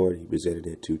use for it. He presented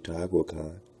it to Tagru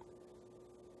Khan.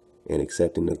 And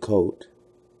accepting the coat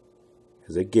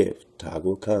as a gift,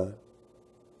 Tagru Khan,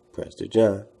 Prester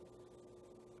John,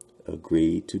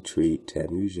 agreed to treat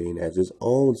Temujin as his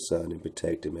own son and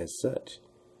protect him as such.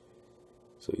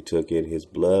 So he took in his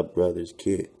blood brother's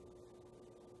kid.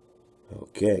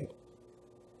 Okay.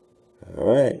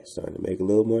 Alright, starting to make a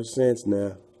little more sense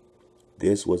now.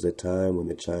 This was a time when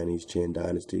the Chinese Qin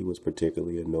dynasty was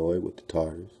particularly annoyed with the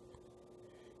Tartars.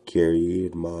 Kiri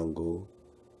and Mongol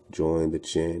joined the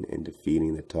Qin in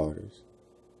defeating the Tartars.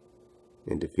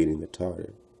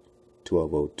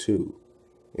 1202.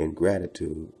 In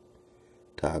gratitude,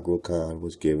 Tagru Khan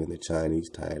was given the Chinese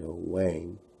title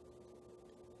Wang,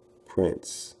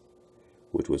 Prince,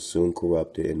 which was soon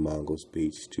corrupted in Mongol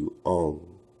speech to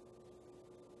Ong.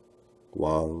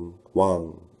 Wang.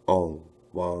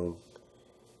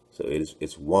 So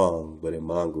it's Wang, but in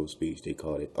Mongol speech they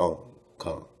called it Ong,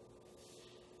 Khan.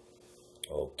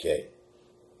 Okay.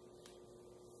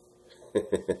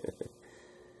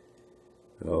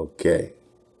 Okay.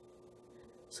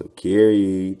 So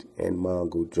Kirid and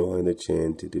Mongol joined the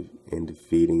Qin in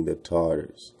defeating the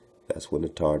Tartars. That's when the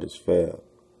Tartars fell.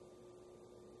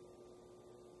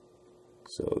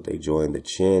 So they joined the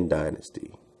Qin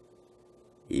dynasty.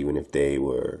 Even if they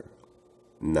were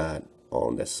not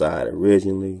on the side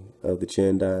originally of the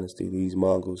Qin dynasty, these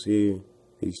Mongols here,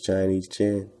 these Chinese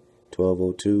Qin,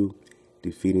 1202,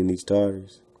 defeating these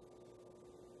Tartars.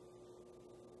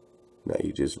 Now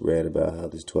you just read about how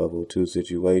this 1202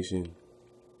 situation,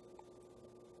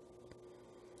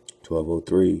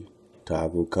 1203,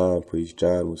 Tabu Khan, priest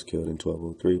John, was killed in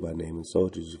 1203 by naming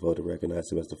soldiers who failed to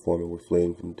recognize him as the foreman were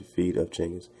fleeing from the defeat of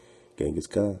Genghis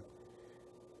Khan.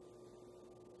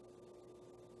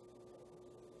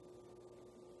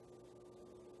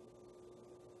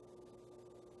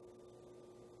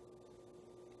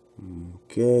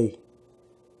 Okay.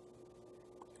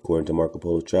 According to Marco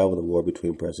Polo's travel, the war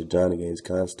between Prester John and Genghis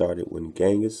Khan started when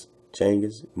Changgis,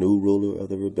 new ruler of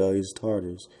the rebellious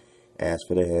Tartars, asked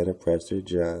for the hand of Prester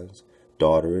John's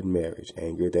daughter in marriage.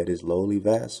 Angered that his lowly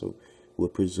vassal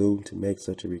would presume to make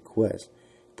such a request,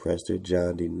 Prester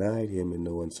John denied him in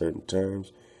no uncertain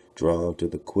terms. Drawn to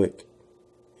the quick,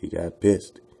 he got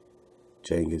pissed.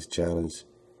 Changgis challenged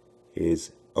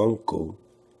his uncle,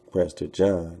 Prester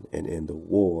John, and in the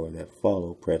war that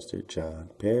followed, Prester John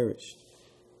perished.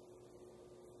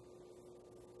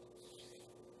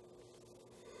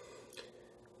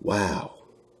 Wow.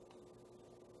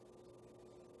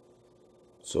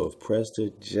 So if Prester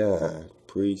John,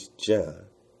 priest John,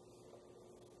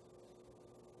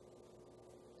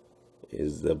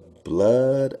 is the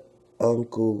blood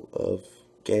uncle of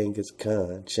Genghis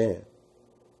Khan, Chan,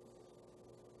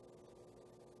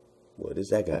 what does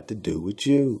that got to do with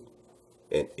you?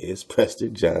 And is Prester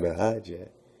John a hijack?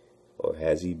 Or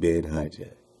has he been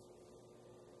hijacked?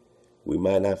 We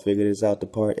might not figure this out to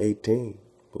part 18,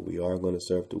 but we are going to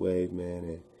surf the wave,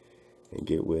 man, and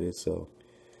get with it. So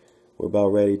we're about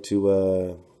ready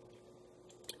to,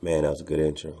 man, that was a good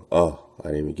intro. Oh, I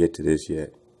didn't even get to this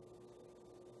yet.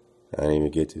 I didn't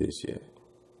even get to this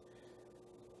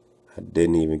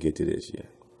yet.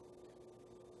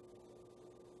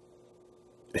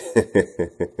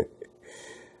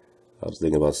 I was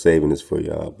thinking about saving this for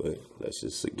y'all, but let's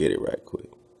just get it right quick.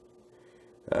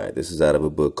 Alright, this is out of a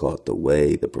book called The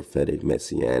Way, the Prophetic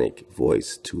Messianic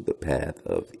Voice to the Path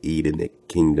of Edenic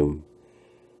Kingdom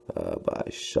by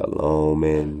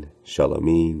Shalomin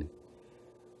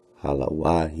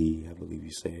Halawahi, I believe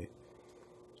you say it.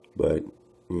 But,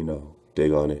 you know,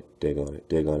 dig on it.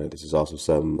 This is also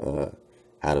something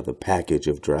out of the package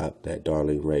of drop that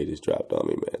Darlene Ray just dropped on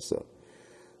me, man. So,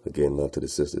 again, love to the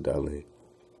sister, Darlene.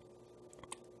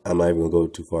 I'm not even going to go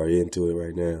too far into it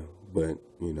right now, but,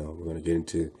 you know, we're going to get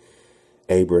into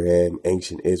Abraham,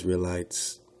 ancient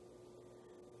Israelites.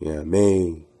 You know what I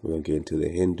mean? We're going to get into the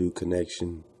Hindu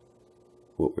connection,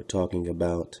 what we're talking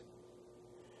about,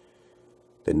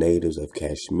 the natives of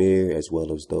Kashmir, as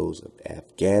well as those of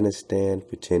Afghanistan,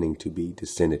 pretending to be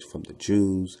descended from the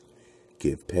Jews,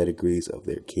 give pedigrees of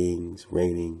their kings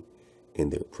reigning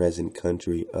in their present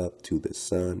country up to the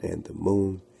sun and the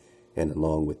moon. And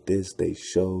along with this, they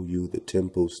show you the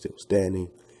temple still standing,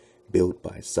 built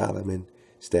by Solomon,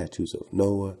 statues of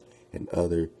Noah and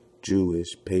other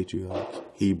Jewish patriarchs,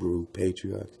 Hebrew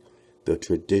patriarchs, the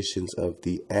traditions of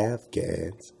the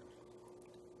Afghans,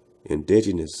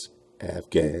 indigenous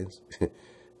Afghans,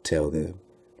 tell them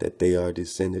that they are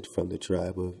descended from the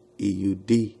tribe of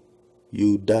Iud.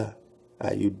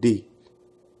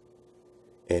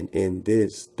 And in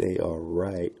this they are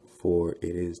right, for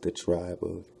it is the tribe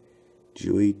of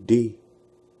Juid.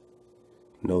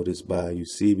 Noticed by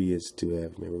Eusebius to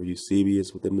have, remember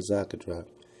Eusebius with the Mazaka tribe,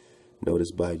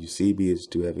 noticed by Eusebius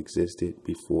to have existed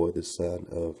before the son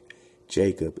of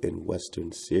Jacob in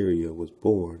western Syria was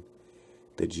born,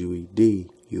 the Juidi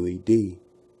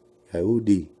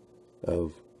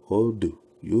of Hodu,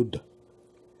 Yuda,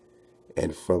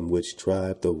 and from which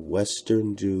tribe the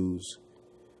western Jews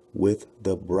with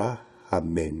the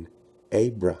Brahmin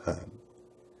Abraham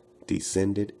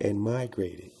descended and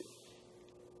migrated.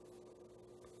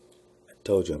 I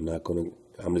told you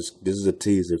this is a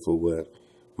teaser for what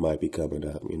might be coming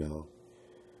up, you know,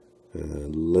 a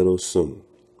little soon.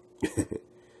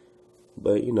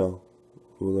 But, you know,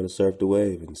 we're going to surf the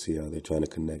wave and see how they're trying to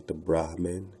connect the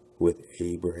Brahmin with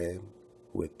Abraham,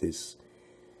 with this,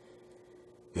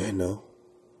 you know,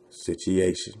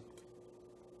 situation.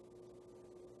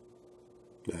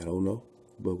 I don't know,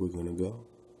 but we're going to go.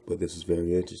 But this is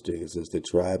very interesting. It says the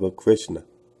tribe of Krishna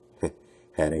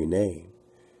had a name,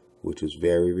 which was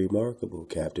very remarkable.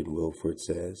 Captain Wilford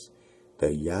says the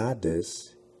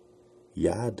Yadas,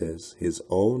 his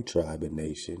own tribe and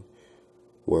nation,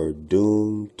 were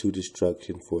doomed to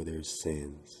destruction for their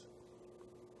sins.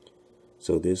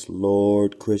 So this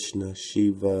Lord Krishna,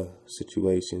 Shiva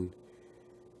situation,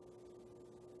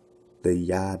 the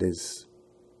Yadas,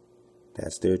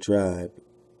 that's their tribe,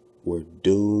 were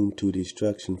doomed to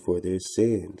destruction for their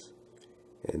sins.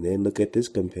 And then look at this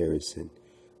comparison.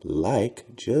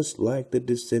 Just like the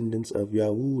descendants of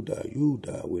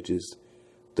Yuda, which is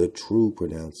the true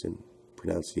pronouncing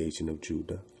pronunciation of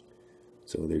Judah.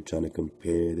 So they're trying to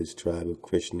compare this tribe of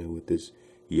Krishna with this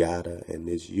Yada and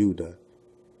this Yuda.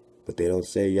 But they don't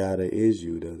say Yada is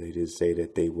Yuda. They just say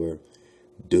that they were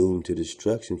doomed to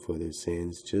destruction for their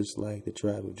sins, just like the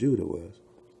tribe of Judah was.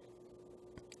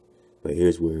 But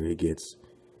here's where it gets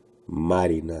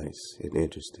mighty nice and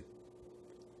interesting.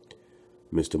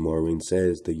 Mr. Maureen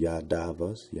says the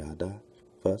Yadavas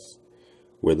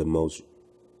were the most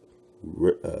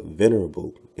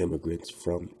venerable immigrants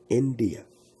from India.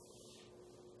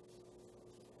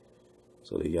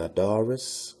 So the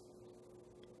Yadaras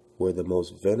were the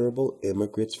most venerable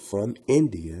immigrants from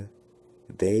India.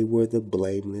 They were the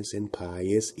blameless and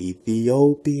pious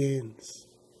Ethiopians.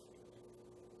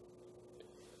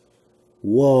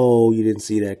 Whoa, you didn't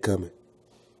see that coming.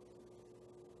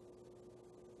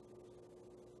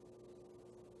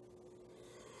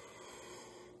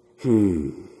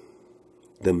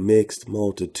 The mixed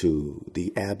multitude,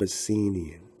 the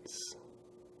Abyssinians,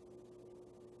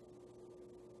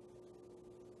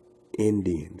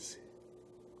 Indians,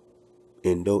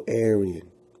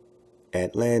 Indo-Aryan,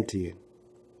 Atlantean,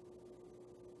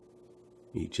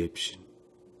 Egyptian.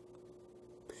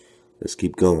 Let's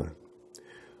keep going.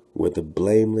 Were the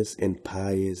blameless and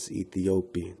pious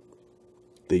Ethiopian,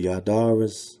 the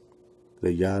Yadavas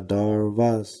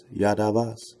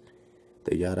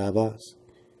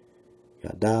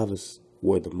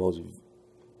were the most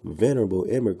venerable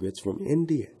immigrants from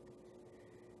India.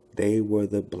 They were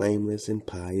the blameless and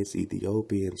pious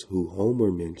Ethiopians who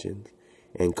Homer mentions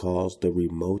and calls the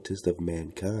remotest of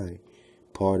mankind.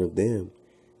 Part of them,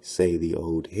 say the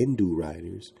old Hindu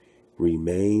writers,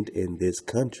 remained in this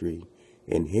country,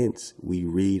 and hence we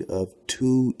read of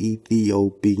two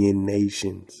Ethiopian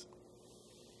nations,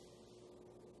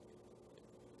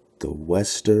 the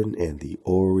Western and the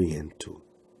Oriental.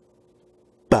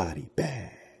 Body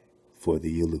bag for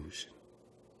the illusion.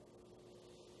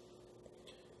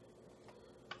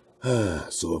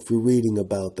 So if we're reading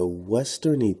about the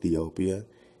Western Ethiopia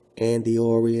and the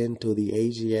Oriental, the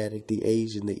Asiatic, the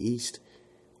Asian, the East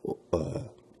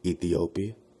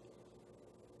Ethiopia,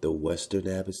 the Western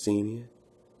Abyssinia,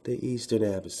 the Eastern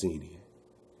Abyssinia.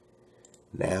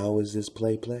 Now is this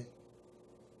play?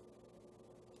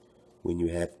 When you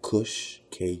have Kush,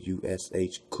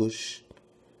 K-U-S-H, Kush,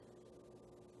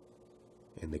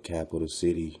 and the capital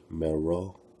city,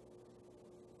 Meroe,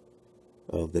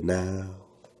 of the Nile.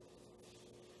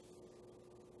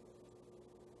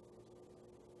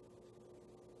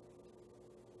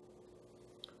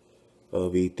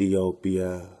 Of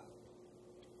Ethiopia,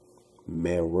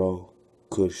 Meroe,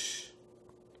 Kush.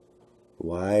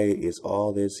 Why is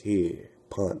all this here?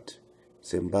 Punt,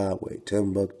 Zimbabwe,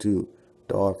 Timbuktu,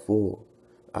 Darfur,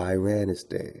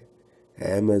 Iranistan,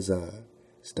 Amazon,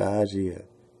 Stygia,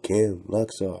 Kim,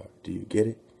 Luxor. Do you get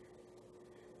it?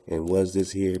 And was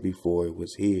this here before it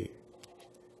was here?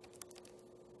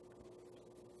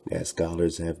 As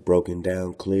scholars have broken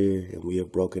down clear, and we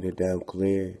have broken it down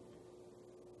clear,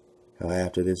 how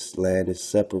after this land is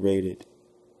separated,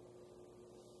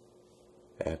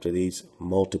 after these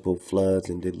multiple floods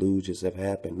and deluges have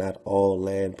happened, not all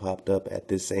land popped up at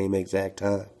the same exact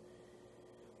time.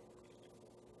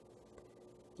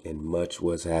 And much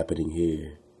was happening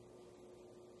here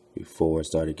before it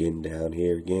started getting down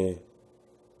here again.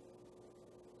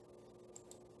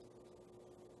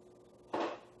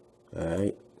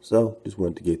 Alright, so just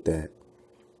wanted to get that.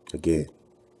 Again,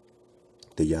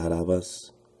 the Yadavas,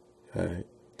 alright,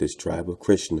 this tribe of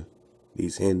Krishna,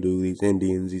 these Hindu, these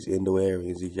Indians, these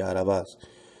Indo-Aryans, these Yadavas,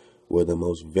 were the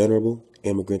most venerable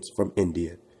immigrants from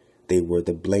India. They were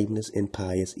the blameless and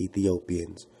pious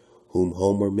Ethiopians, whom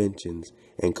Homer mentions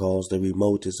and calls the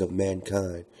remotest of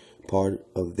mankind. Part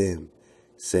of them,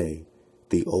 say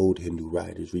the old Hindu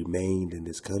writers, remained in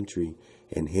this country,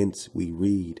 and hence we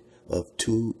read of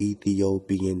two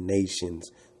Ethiopian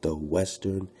nations, the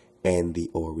Western and the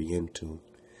Oriental.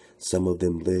 Some of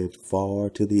them lived far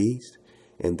to the east,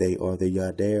 and they are the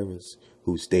Yadaras,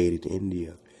 who stayed in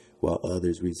India, while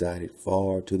others resided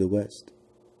far to the west.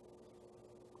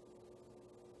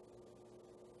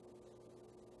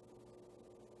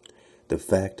 The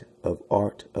fact of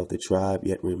art of the tribe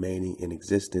yet remaining in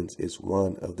existence is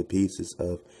one of the pieces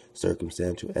of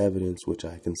circumstantial evidence which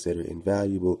I consider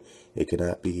invaluable. It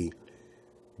cannot be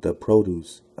the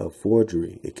produce of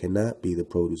forgery. It cannot be the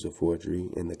produce of forgery,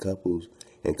 and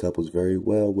couples very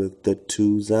well with the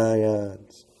two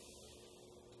Zions.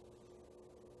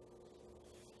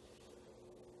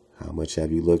 How much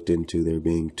have you looked into there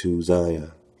being two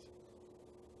Zions?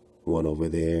 One over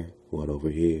there, one over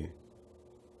here.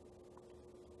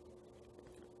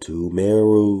 Two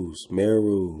Merus,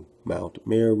 Meru, Mount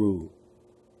Meru.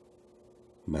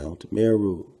 Mount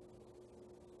Meru.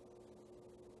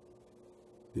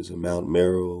 There's a Mount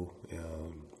Meru,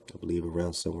 I believe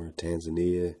around somewhere in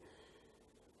Tanzania,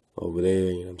 over there,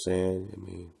 you know what I'm saying? I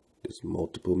mean, there's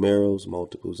multiple Merus,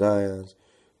 multiple Zions.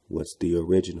 What's the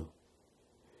original?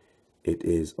 It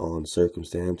is on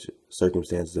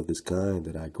circumstances of this kind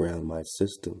that I ground my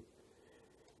system.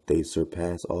 They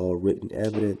surpass all written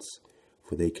evidence,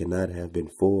 for they cannot have been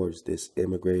forged. This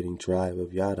immigrating tribe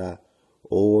of Yada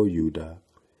or Yuda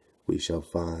we shall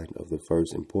find of the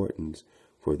first importance,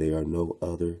 for they are no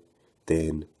other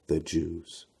than the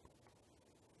Jews.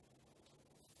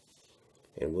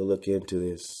 And we'll look into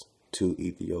this to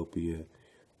Ethiopia,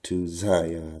 to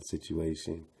Zion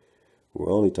situation.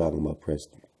 We're only talking about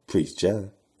Priest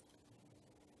John.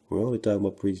 We're only talking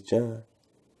about Priest John.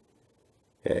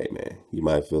 Hey, man, you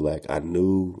might feel like I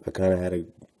kind of had a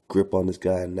grip on this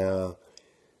guy now.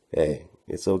 Hey,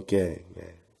 it's okay,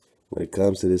 man. When it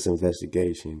comes to this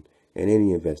investigation, and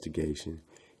any investigation,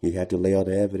 you have to lay all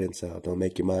the evidence out. Don't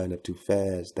make your mind up too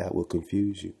fast. That will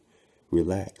confuse you.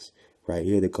 Relax. Right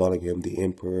here, they're calling him the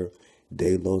Emperor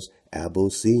de los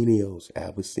Abyssinios,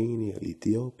 Abyssinia,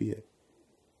 Ethiopia.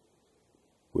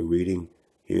 We're reading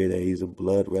here that he's a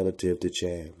blood relative to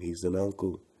Cham. He's an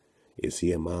uncle. Is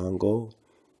he a Mongol?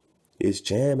 Is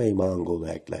Cham a Mongol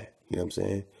like that? You know what I'm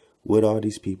saying? What are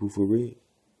these people for real?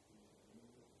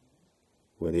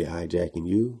 Were they hijacking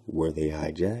you? Were they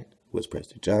hijacked? Was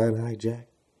Prester John hijacked?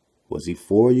 Was he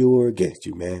for you or against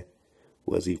you, man?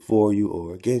 Was he for you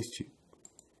or against you?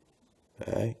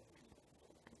 All right?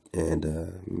 And,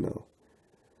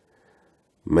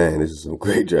 man, this is some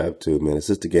great drop too, man. The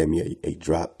sister gave me a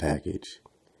drop package.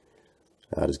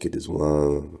 I'll just get this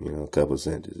one, a couple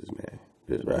sentences, man.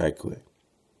 Just right quick.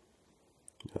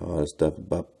 All the stuff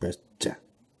about Prester John.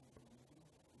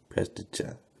 Prester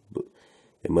John.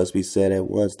 It must be said at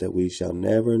once that we shall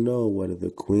never know whether the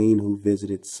queen who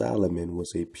visited Solomon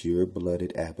was a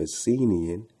pure-blooded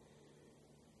Abyssinian.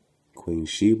 Queen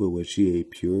Sheba, was she a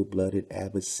pure-blooded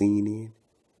Abyssinian?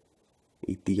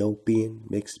 Ethiopian,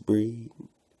 mixed breed,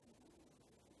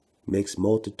 mixed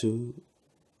multitude?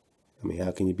 I mean, how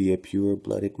can you be a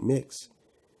pure-blooded mix?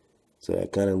 So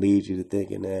that kind of leads you to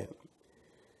thinking that,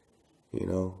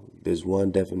 there's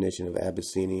one definition of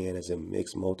Abyssinian as a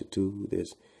mixed multitude.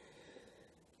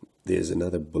 There's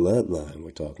another bloodline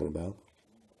we're talking about,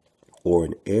 or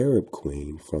an Arab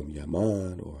queen from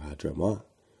Yaman or Hadramaut,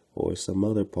 or some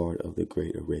other part of the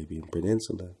great Arabian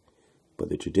Peninsula. But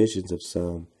the traditions of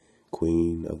some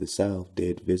queen of the south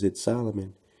did visit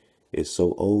Solomon is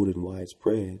so old and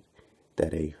widespread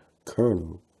that a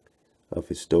kernel of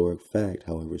historic fact,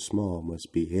 however small,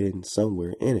 must be hidden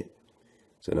somewhere in it.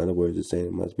 So in other words, it's saying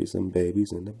there must be some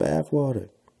babies in the bathwater.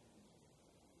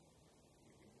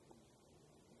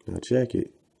 Now check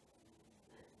it.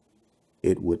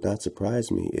 It would not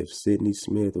surprise me if Sidney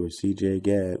Smith or C.J.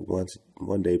 Gadd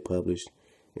one day published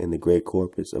in the great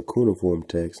corpus of cuneiform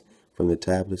texts from the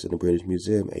tablets in the British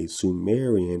Museum a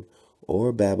Sumerian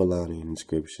or Babylonian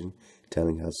inscription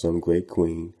telling how some great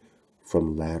queen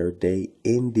from latter-day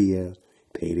India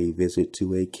paid a visit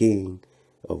to a king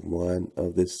of one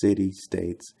of the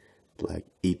city-states like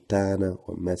Etana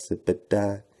or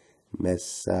Mesopotamia,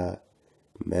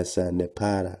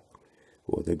 Messanepata,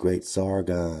 or the great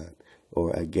Sargon,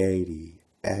 or Agade,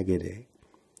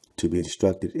 to be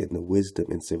instructed in the wisdom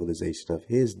and civilization of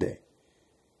his day.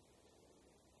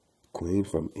 Queen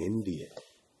from India.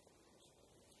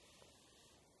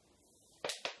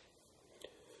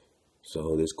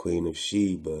 So this Queen of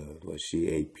Sheba, was she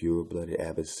a pure-blooded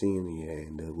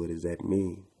Abyssinian? And what does that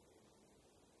mean?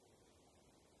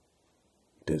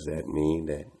 Does that mean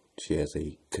that she has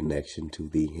a connection to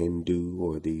the Hindu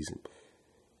or these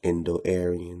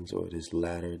Indo-Aryans or this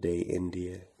latter-day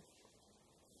India?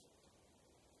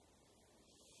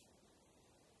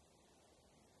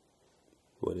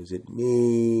 What does it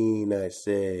mean, I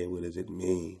say? What does it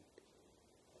mean?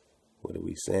 What are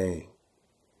we saying?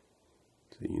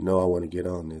 So I want to get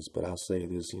on this, but I'll say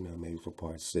this, maybe for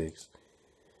part 6.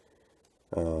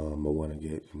 I want to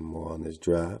get more on this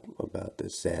drop about the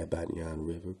Sabanyan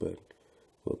River, but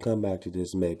we'll come back to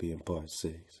this maybe in part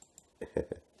 6.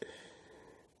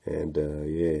 And,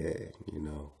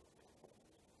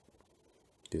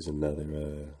 there's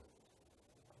another,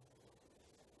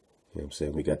 I'm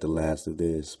saying, we got the last of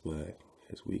this, but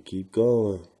as we keep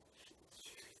going,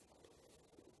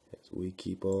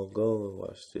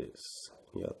 watch this.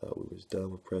 Y'all thought we was done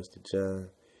with Prester John.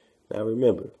 Now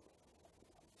remember,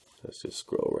 let's just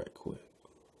scroll right quick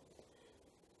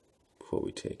before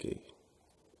we take a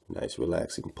nice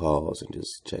relaxing pause and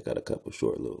just check out a couple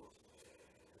short little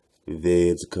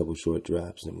vids, a couple short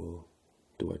drops, and we'll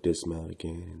do our dismount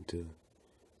again into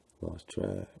Lost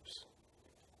Tribes.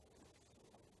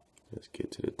 Let's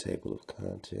get to the table of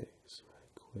contents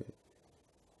right quick.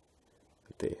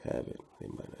 If they have it, they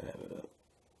might not have it up.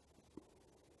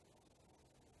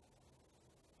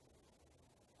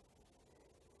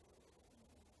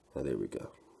 Oh, there we go.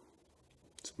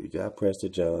 So we got Prester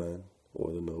John,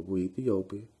 or the Noble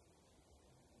Ethiopian.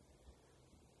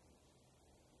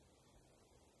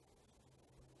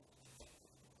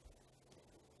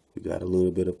 We got a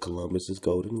little bit of Columbus's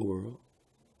Golden World.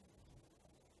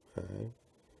 Alright.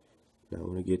 Now I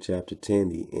want to get chapter 10,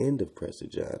 the end of Prester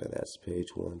John, and that's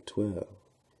page 112.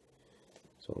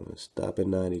 So I'm going to stop at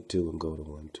 92 and go to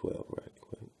 112 right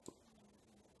quick.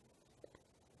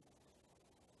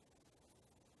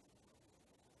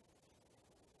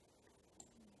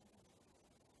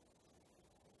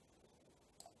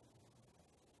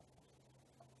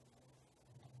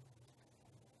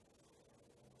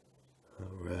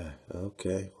 Alright,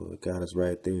 okay. Well, it got us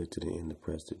right there to the end of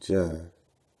Prester John.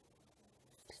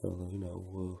 So,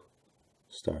 we'll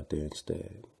start there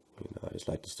instead. I just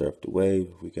like to surf the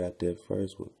wave. If we got there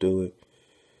first, we'll do it.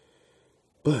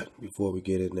 But before we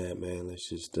get in that, man, let's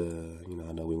just, I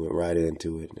know we went right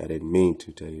into it. I didn't mean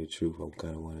to, tell you the truth. I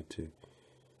kind of wanted to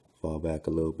fall back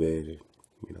a little bit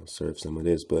and, surf some of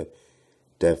this. But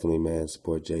definitely, man,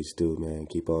 support J Stu, man.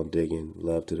 Keep on digging.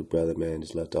 Love to the brother, man.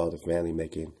 Just love to all the family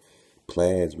making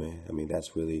plans, man. I mean,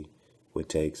 that's really what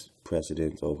takes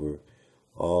precedence over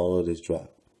all of this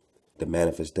drop. The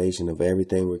manifestation of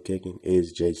everything we're kicking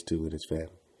is J Stu and his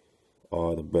family.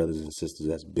 All the brothers and sisters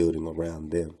that's building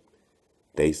around them.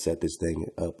 They set this thing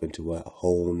up into a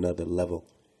whole nother level.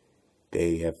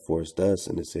 They have forced us,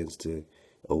 in a sense, to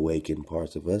awaken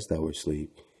parts of us that were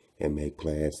asleep and make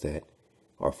plans that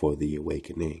are for the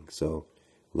awakening. So,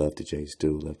 love to J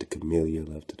Stu, love to Camellia,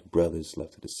 love to the brothers,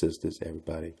 love to the sisters,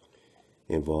 everybody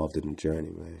involved in the journey,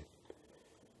 man.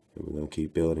 And we're going to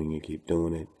keep building and keep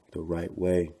doing it the right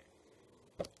way.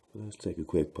 Let's take a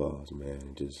quick pause, man,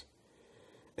 and just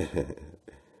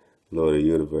Lord of the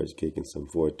Universe kicking some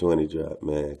 420 drop,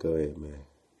 man. Go ahead, man.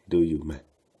 Do you, man.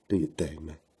 Do your thing,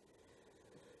 man.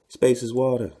 Space is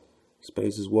water.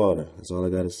 Space is water. That's all I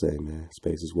got to say, man.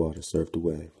 Space is water. Surf the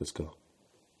wave. Let's go.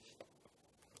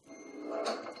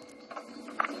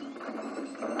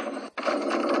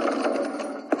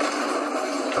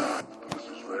 This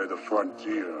is where the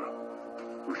frontier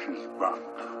pushes back.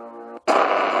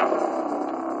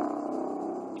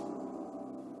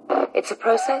 It's a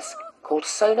process called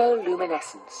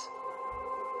sonoluminescence.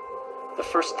 The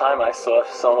first time I saw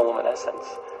sonoluminescence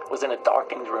was in a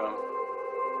darkened room.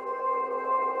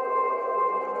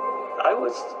 I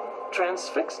was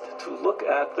transfixed to look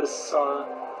at this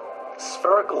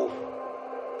spherical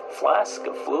flask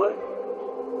of fluid.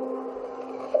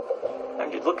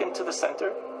 And you'd look into the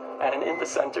center, and in the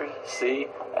center see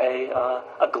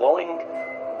a glowing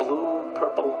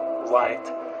blue-purple light,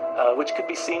 which could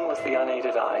be seen with the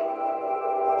unaided eye.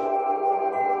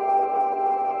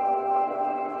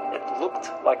 It looked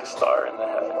like a star in the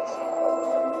heavens.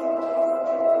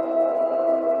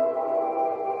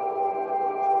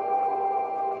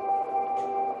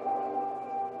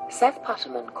 Seth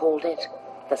Putterman called it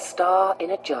the star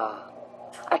in a jar,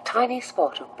 a tiny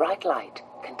spot of bright light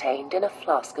contained in a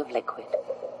flask of liquid.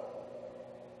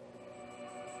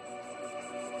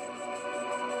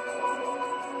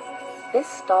 This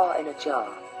star in a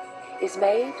jar is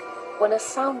made when a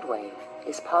sound wave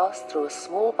is passed through a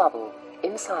small bubble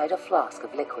inside a flask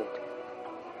of liquid.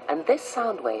 And this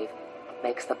sound wave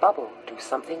makes the bubble do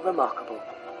something remarkable.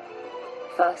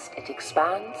 First it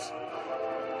expands,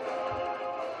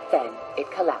 then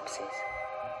it collapses.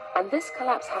 And this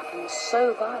collapse happens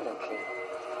so violently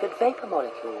that vapor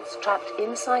molecules trapped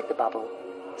inside the bubble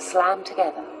slam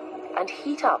together and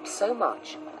heat up so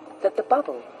much that the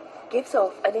bubble gives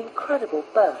off an incredible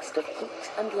burst of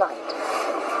heat and light,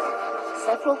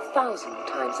 several thousand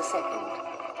times a second,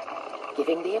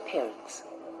 giving the appearance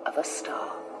of a star.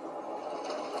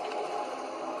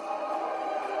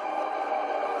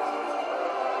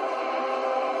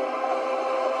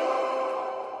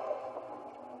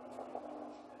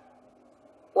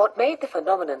 What made the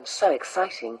phenomenon so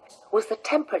exciting was the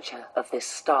temperature of this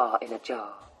star in a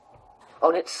jar.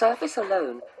 On its surface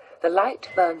alone, the light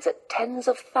burns at tens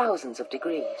of thousands of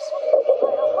degrees.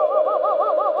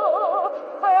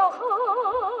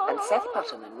 And Seth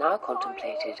Putterman now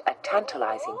contemplated a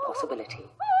tantalizing possibility.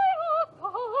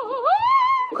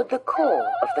 Could the core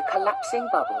of the collapsing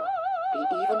bubble be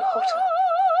even hotter?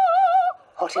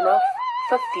 Hot enough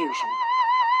for fusion.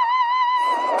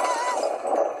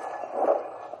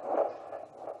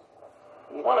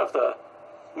 One of the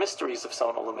mysteries of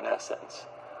sonoluminescence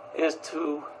is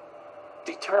to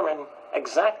determine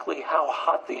exactly how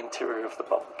hot the interior of the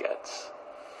bubble gets.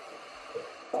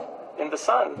 In the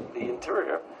sun, the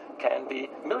interior can be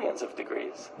millions of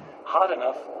degrees, hot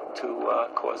enough to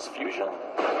cause fusion.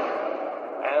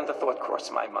 And the thought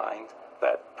crossed my mind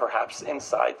that perhaps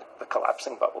inside the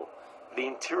collapsing bubble, the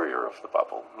interior of the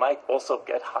bubble might also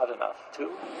get hot enough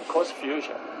to cause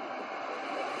fusion.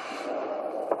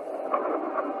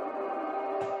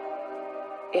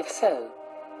 If so,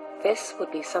 this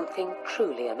would be something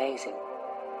truly amazing.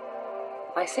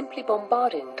 By simply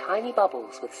bombarding tiny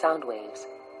bubbles with sound waves,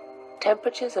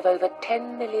 temperatures of over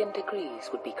 10 million degrees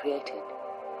would be created.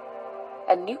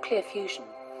 And nuclear fusion,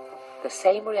 the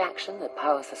same reaction that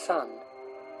powers the sun,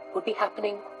 would be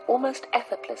happening almost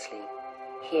effortlessly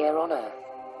here on Earth.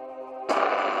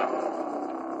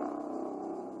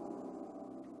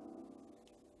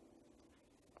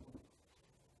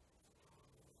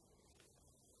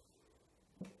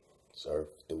 Surf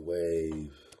the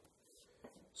wave,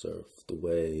 surf the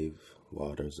wave,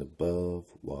 waters above,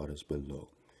 waters below.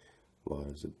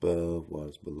 Waters above,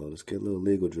 waters below. Let's get a little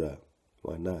legal drop.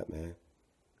 Why not, man?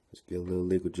 Let's get a little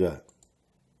legal drop.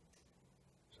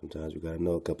 Sometimes we gotta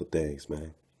know a couple things,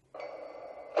 man.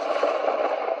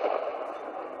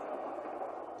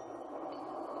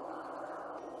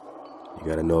 You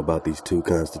gotta know about these two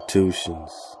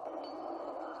constitutions.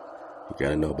 You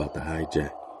gotta know about the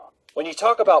hijack. When you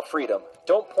talk about freedom,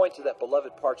 don't point to that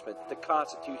beloved parchment, the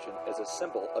Constitution, as a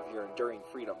symbol of your enduring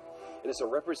freedom. It is a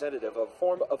representative of a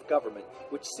form of government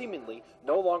which seemingly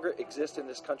no longer exists in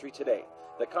this country today.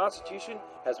 The Constitution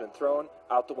has been thrown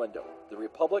out the window, the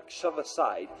Republic shoved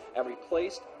aside and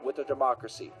replaced with a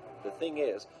democracy. The thing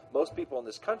is, most people in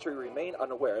this country remain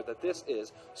unaware that this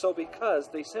is so because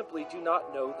they simply do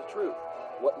not know the truth,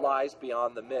 what lies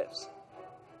beyond the myths.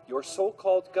 Your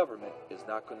so-called government is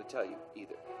not going to tell you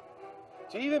either.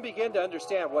 To even begin to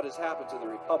understand what has happened to the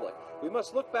Republic, we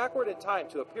must look backward in time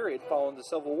to a period following the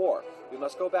Civil War. We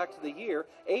must go back to the year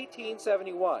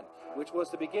 1871, which was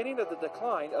the beginning of the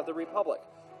decline of the Republic.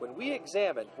 When we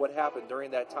examine what happened during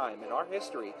that time in our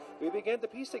history, we begin to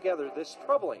piece together this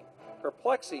troubling,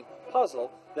 perplexing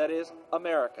puzzle that is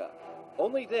America.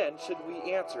 Only then should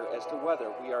we answer as to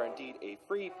whether we are indeed a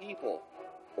free people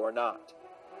or not.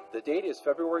 The date is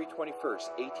February 21st,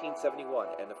 1871,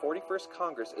 and the 41st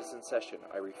Congress is in session.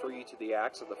 I refer you to the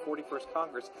Acts of the 41st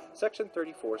Congress, Section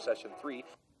 34, Session 3.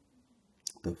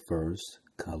 The first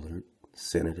colored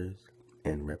senators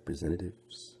and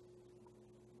representatives.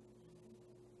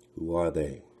 Who are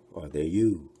they? Are they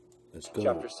you? Let's go.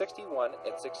 Chapter 61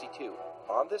 and 62.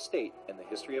 On this date in the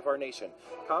history of our nation,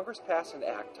 Congress passed an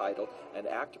act titled An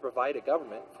Act to Provide a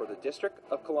Government for the District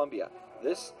of Columbia.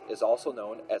 This is also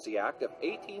known as the Act of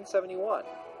 1871.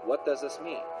 What does this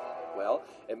mean? Well,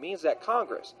 it means that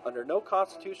Congress, under no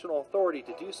constitutional authority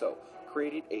to do so,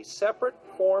 created a separate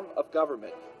form of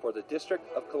government for the District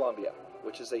of Columbia,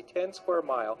 which is a 10 square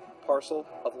mile parcel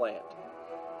of land.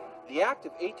 The Act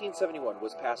of 1871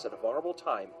 was passed at a vulnerable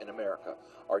time in America.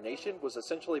 Our nation was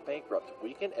essentially bankrupt,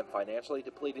 weakened, and financially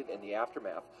depleted in the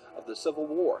aftermath of the Civil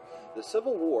War. The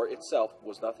Civil War itself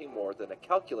was nothing more than a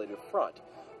calculated front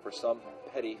for some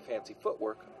petty fancy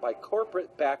footwork by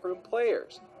corporate backroom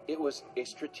players. It was a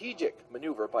strategic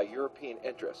maneuver by European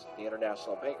interests, the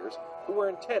international bankers, who were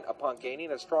intent upon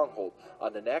gaining a stronghold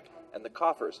on the neck and the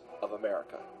coffers of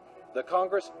America. The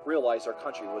Congress realized our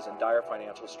country was in dire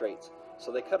financial straits,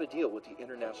 so they cut a deal with the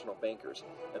international bankers.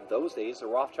 In those days, the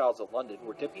Rothschilds of London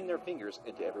were dipping their fingers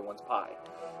into everyone's pie,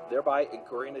 thereby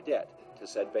incurring a debt to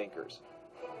said bankers.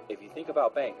 If you think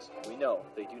about banks, we know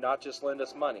they do not just lend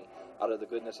us money out of the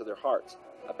goodness of their hearts.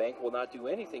 A bank will not do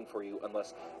anything for you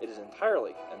unless it is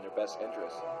entirely in their best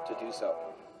interest to do so.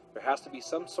 There has to be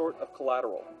some sort of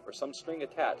collateral or some string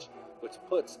attached which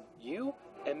puts you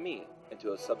and me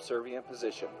into a subservient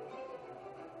position.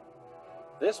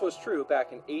 This was true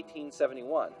back in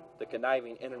 1871. The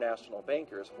conniving international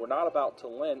bankers were not about to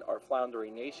lend our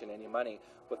floundering nation any money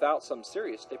without some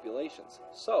serious stipulations.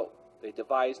 So, they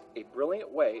devised a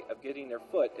brilliant way of getting their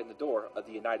foot in the door of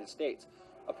the United States,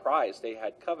 a prize they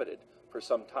had coveted for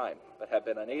some time, but had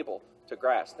been unable to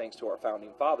grasp thanks to our founding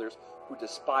fathers, who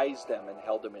despised them and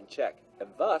held them in check. And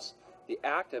thus, the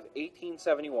Act of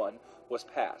 1871 was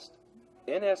passed.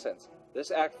 In essence, this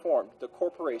act formed the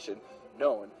corporation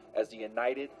known as the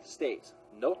United States.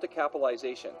 Note the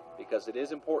capitalization, because it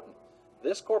is important.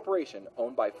 This corporation,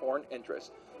 owned by foreign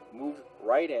interests, moved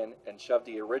right in and shoved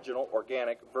the original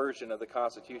organic version of the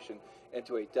Constitution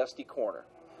into a dusty corner.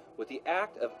 With the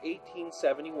Act of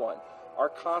 1871, our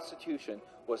Constitution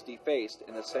was defaced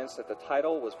in the sense that the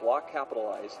title was block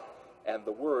capitalized and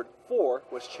the word for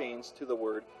was changed to the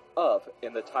word of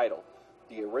in the title.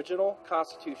 The original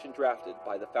Constitution drafted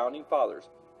by the Founding Fathers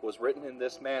was written in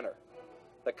this manner: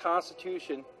 the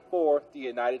Constitution for the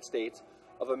United States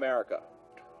of America.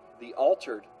 The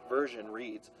altered version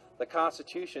reads, the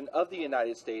Constitution of the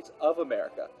United States of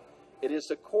America. It is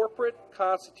the corporate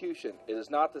constitution. It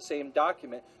is not the same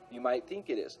document you might think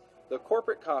it is. The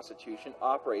corporate constitution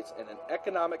operates in an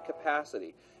economic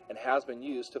capacity and has been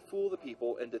used to fool the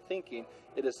people into thinking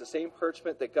it is the same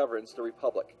parchment that governs the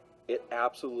republic. It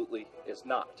absolutely is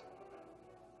not.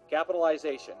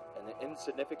 Capitalization, an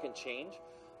insignificant change,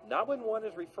 not when one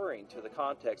is referring to the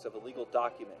context of a legal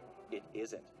document. It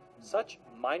isn't. Such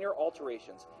minor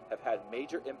alterations have had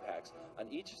major impacts on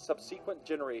each subsequent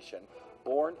generation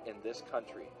born in this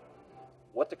country.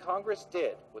 What the Congress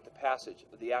did with the passage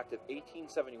of the Act of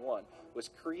 1871 was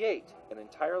create an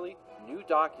entirely new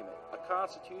document, a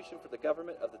constitution for the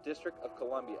government of the District of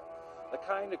Columbia. The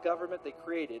kind of government they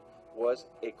created was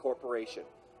a corporation.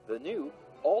 The new,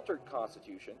 altered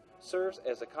constitution serves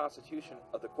as a constitution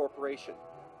of the corporation,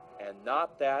 and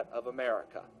not that of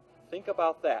America. Think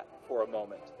about that for a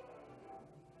moment.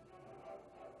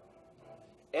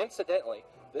 Incidentally,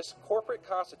 this corporate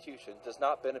constitution does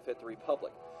not benefit the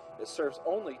republic. It serves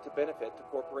only to benefit the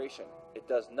corporation. It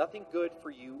does nothing good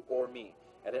for you or me,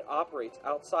 and it operates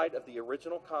outside of the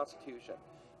original Constitution.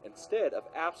 Instead of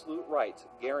absolute rights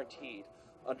guaranteed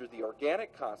under the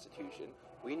organic Constitution,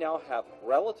 we now have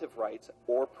relative rights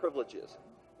or privileges.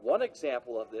 One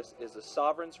example of this is the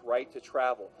sovereign's right to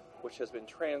travel, which has been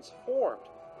transformed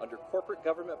under corporate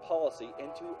government policy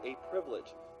into a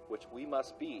privilege, which we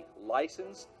must be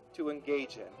licensed to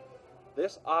engage in.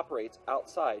 This operates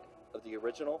outside of the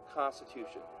original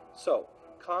Constitution. So,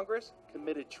 Congress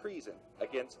committed treason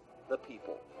against the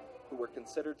people, who were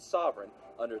considered sovereign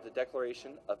under the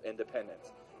Declaration of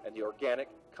Independence and the organic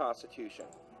Constitution.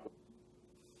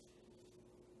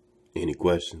 Any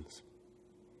questions?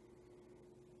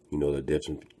 You know the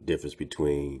difference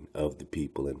between of the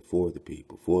people and for the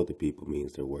people. For the people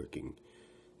means they're working,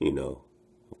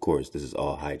 of course, this is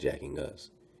all hijacking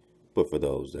us. But for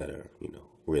those that are,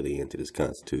 really into this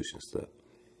Constitution stuff,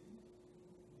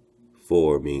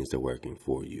 for means they're working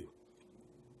for you.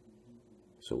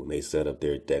 So when they set up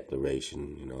their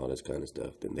declaration, all this kind of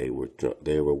stuff, then they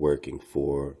were working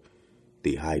for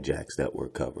the hijacks that were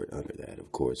covered under that.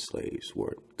 Of course, slaves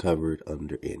weren't covered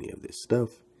under any of this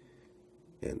stuff.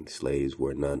 And slaves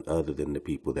were none other than the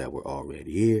people that were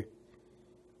already here.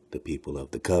 The people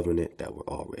of the covenant that were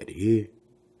already here.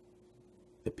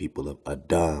 The people of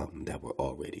Adam that were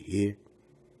already here.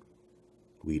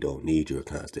 We don't need your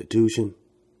constitution.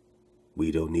 We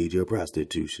don't need your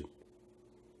prostitution.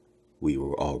 We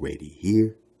were already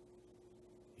here.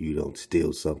 You don't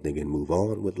steal something and move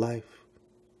on with life.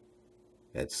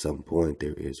 At some point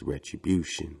there is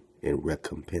retribution and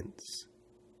recompense.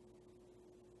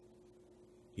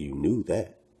 You knew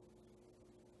that.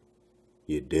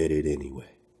 You did it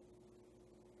anyway.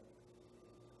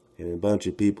 And a bunch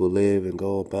of people live and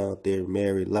go about their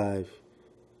married life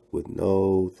with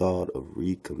no thought of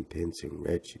recompense and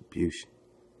retribution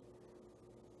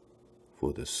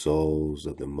for the souls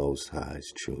of the Most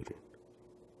High's children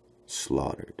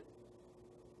slaughtered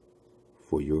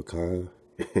for your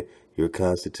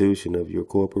constitution of your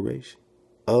corporation,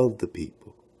 of the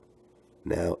people.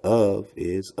 Now of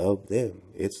is of them.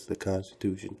 It's the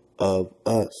Constitution of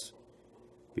us.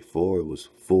 Before it was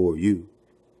for you,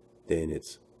 then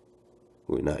it's,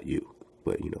 well, not you,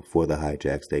 but for the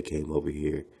hijacks that came over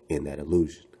here in that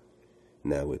illusion.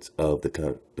 Now it's of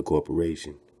the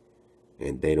corporation,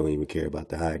 and they don't even care about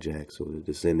the hijacks or the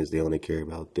descendants. They only care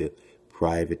about the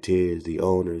privateers, the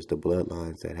owners, the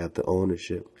bloodlines that have the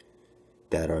ownership,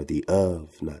 that are the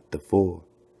of, not the for.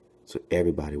 So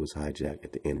everybody was hijacked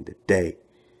at the end of the day.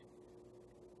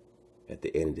 At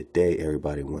the end of the day,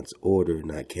 everybody wants order,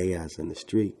 not chaos in the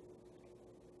street.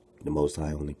 The Most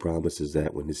High only promises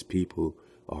that when His people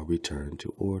are returned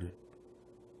to order.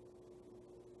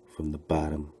 From the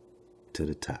bottom to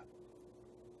the top.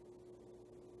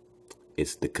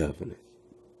 It's the covenant.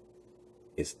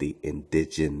 It's the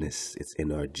indigenous. It's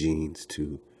in our genes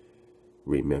to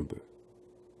remember.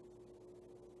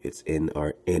 It's in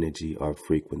our energy, our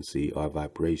frequency, our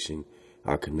vibration,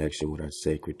 our connection with our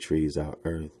sacred trees, our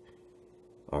earth,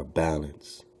 our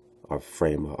balance, our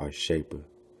framer, our shaper.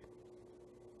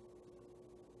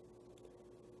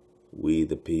 We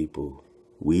the people.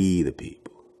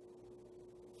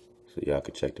 So y'all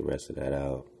can check the rest of that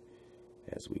out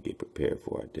as we get prepared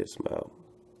for our dismount.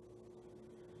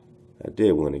 I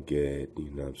did want to get, a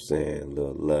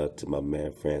little love to my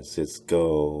man Francisco.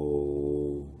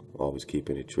 Always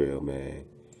keeping it real, man.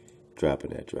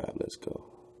 Dropping that drop. Let's go.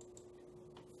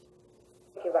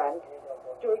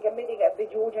 During a meeting at the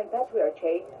Georgian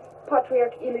Patriarchate,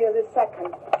 Patriarch Ilya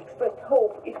II expressed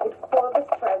hope it would further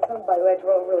strengthen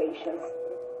bilateral relations.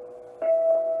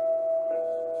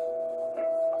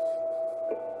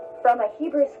 From a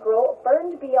Hebrew scroll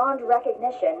burned beyond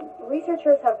recognition,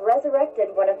 researchers have resurrected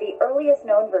one of the earliest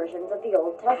known versions of the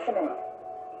Old Testament.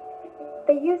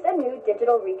 They use a new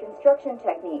digital reconstruction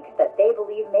technique that they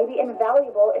believe may be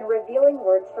invaluable in revealing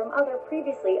words from other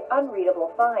previously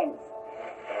unreadable finds.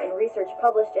 In research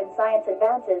published in Science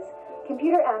Advances,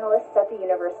 computer analysts at the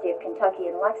University of Kentucky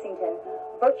in Lexington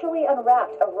virtually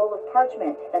unwrapped a roll of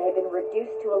parchment that had been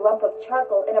reduced to a lump of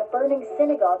charcoal in a burning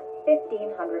synagogue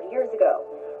 1,500 years ago,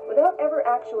 without ever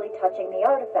actually touching the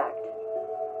artifact.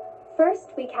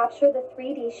 First, we capture the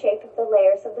 3D shape of the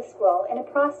layers of the scroll in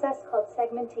a process called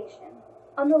segmentation.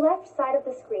 On the left side of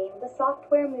the screen, the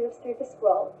software moves through the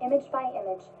scroll, image by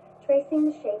image, tracing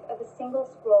the shape of a single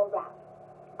scroll wrap.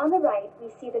 On the right,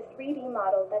 we see the 3D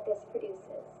model that this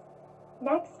produces.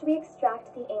 Next, we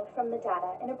extract the ink from the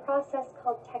data in a process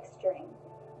called texturing,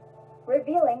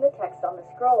 revealing the text on the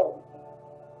scroll.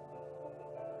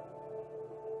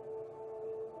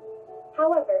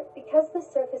 However, because the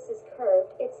surface is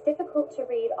curved, it's difficult to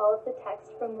read all of the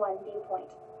text from one viewpoint.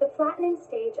 The flattening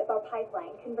stage of our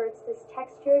pipeline converts this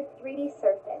textured 3D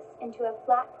surface into a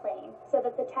flat plane so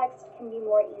that the text can be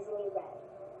more easily read.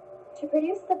 To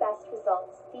produce the best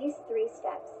results, these 3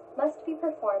 steps must be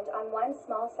performed on one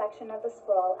small section of the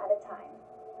scroll at a time.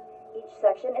 Each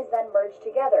section is then merged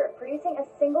together, producing a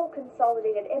single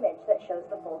consolidated image that shows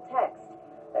the full text,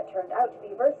 that turned out to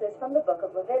be verses from the Book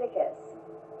of Leviticus.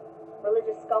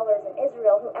 Religious scholars in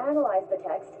Israel who analyzed the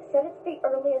text said it's the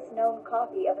earliest known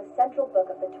copy of a central book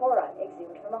of the Torah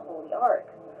exhumed from a holy ark,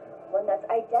 one that's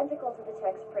identical to the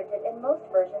text printed in most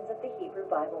versions of the Hebrew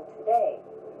Bible today.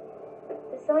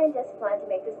 The scientists plan to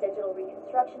make this digital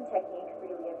reconstruction technique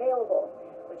freely available,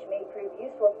 which may prove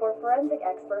useful for forensic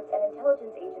experts and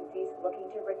intelligence agencies looking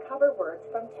to recover words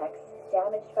from texts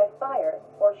damaged by fire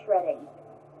or shredding.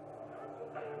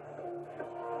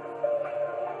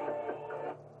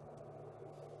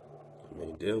 I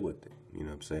mean, deal with it. You know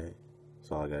what I'm saying?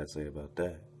 That's all I gotta say about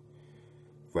that.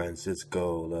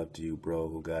 Francisco, love to you, bro.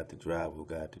 Who got the drop? Who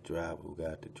got the drop? Who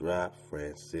got the drop?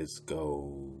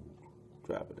 Francisco.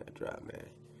 Dropping that drop, man.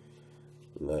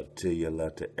 Love to you.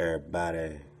 Love to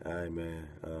everybody. All right, man.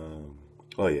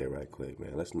 Oh, yeah, right quick,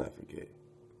 man. Let's not forget.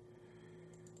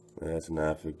 Let's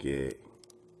not forget.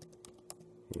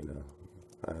 You know,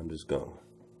 I'm just going.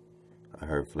 I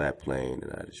heard flat plane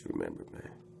and I just remembered,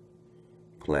 man.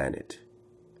 Planet.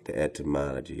 The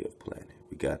etymology of planet.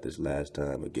 We got this last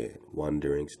time again.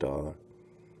 Wandering star.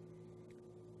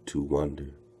 To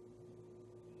wonder.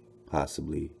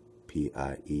 Possibly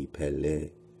P-I-E,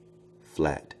 pele.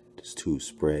 Flat. It's to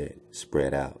spread.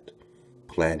 Spread out.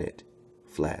 Planet.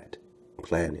 Flat.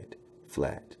 Planet.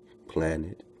 Flat.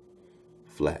 Planet.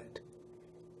 Flat.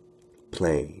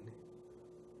 Plane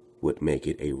would make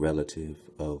it a relative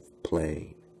of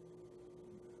plane.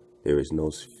 There is no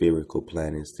spherical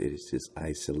planets. It is just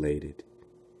isolated.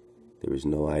 There is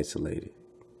no isolated.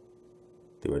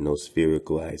 There are no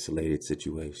spherical isolated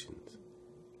situations.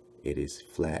 It is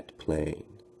flat plane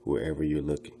wherever you're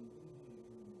looking.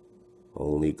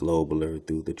 Only globular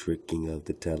through the tricking of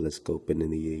the telescope and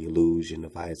in the illusion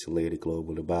of isolated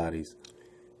globular bodies.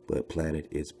 But planet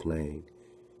is plane.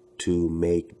 To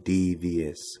make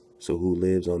devious. So who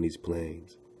lives on these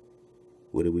planes?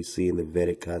 What do we see in the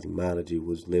Vedic cosmology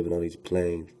was living on these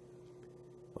planes?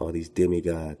 All these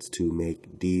demigods to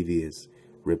make devious,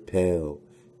 repel,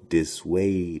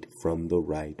 dissuade from the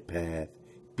right path,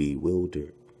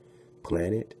 bewilder.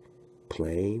 Planet,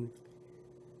 plane,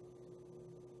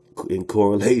 in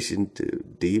correlation to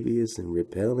devious and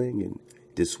repelling and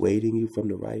dissuading you from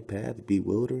the right path,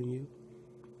 bewildering you?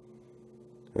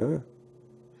 Huh?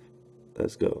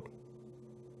 Let's go.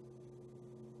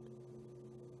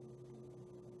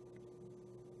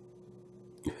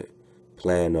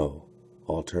 Plano,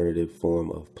 alternative form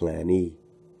of plani,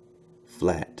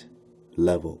 flat,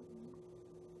 level,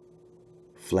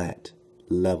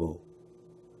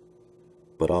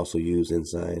 but also used in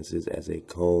sciences as a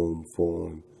comb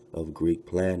form of Greek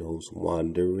planos,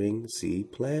 wandering, see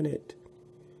planet,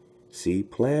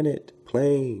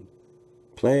 plane,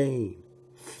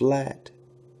 flat,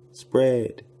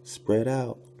 spread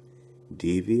out,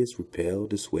 devious, repel,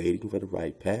 dissuading from the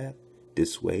right path,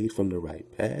 dissuade from the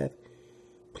right path,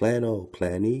 plano,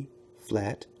 plani,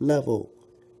 flat, level.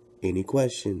 Any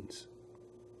questions?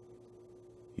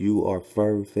 You are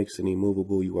firm, fixed, and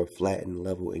immovable. You are flat and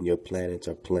level, and your planets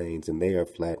are planes, and they are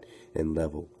flat and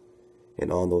level.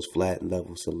 and on those flat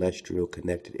level celestial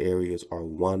connected areas are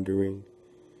wandering,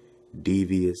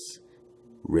 devious,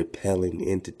 repelling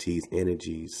entities,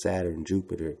 energies, Saturn,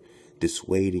 Jupiter,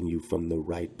 dissuading you from the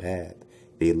right path.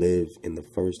 They live in the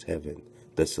first heaven,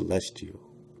 the celestial,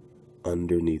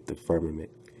 underneath the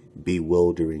firmament,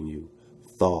 bewildering you.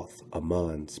 Thoth,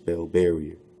 Aman, spell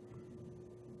barrier.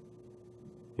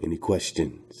 Any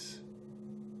questions?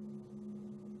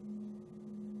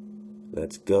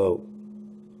 Let's go.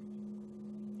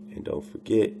 And don't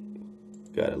forget,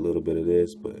 got a little bit of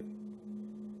this, but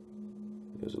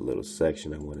there's a little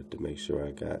section I wanted to make sure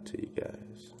I got to you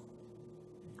guys.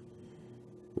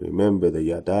 Remember, the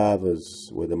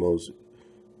Yadavas were the most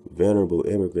venerable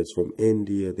immigrants from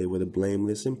India. They were the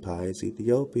blameless and pious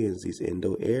Ethiopians, these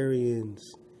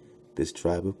Indo-Aryans. This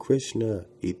tribe of Krishna,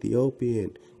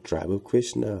 Ethiopian, tribe of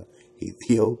Krishna,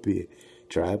 Ethiopian,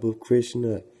 tribe of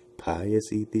Krishna,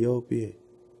 pious Ethiopian.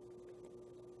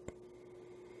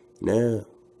 Now,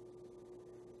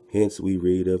 hence we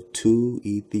read of two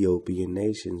Ethiopian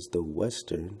nations, the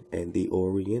Western and the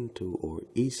Oriental or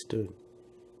Eastern.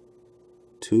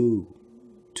 Two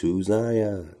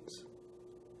Zions.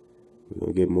 We're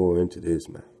going to get more into this,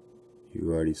 man.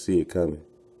 You already see it coming.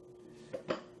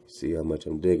 See how much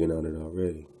I'm digging on it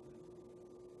already.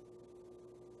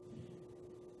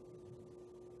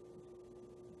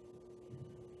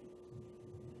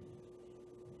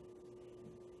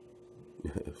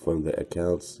 From the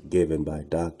accounts given by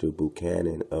Dr.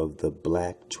 Buchanan of the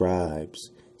black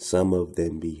tribes, some of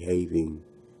them behaving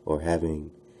or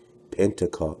having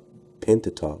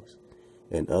pentateuchs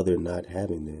and other not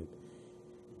having them.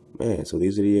 Man, so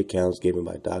these are the accounts given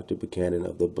by Dr. Buchanan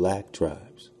of the black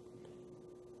tribes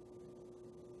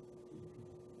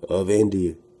of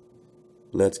India.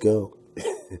 Let's go.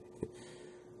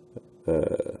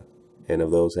 And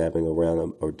of those having around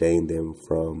them ordained them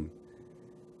from,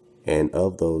 and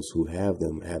of those who have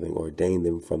them having ordained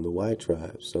them from the white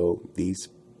tribes. So these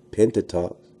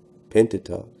pentateuchs,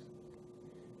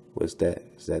 what's that?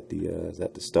 Is that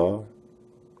the star?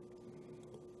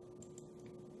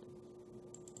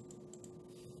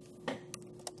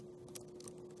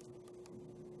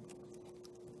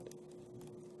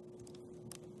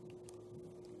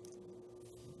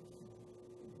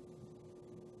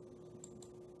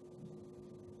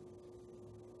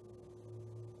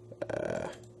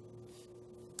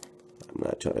 I'm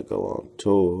not trying to go on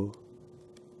tour.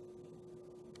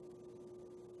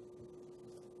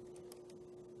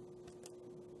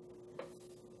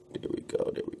 There we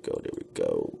go.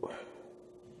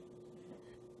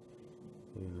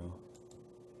 You know.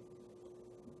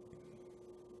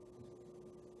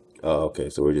 Oh, okay.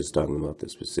 So we're just talking about the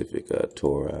specific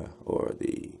Torah or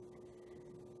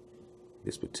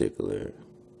this particular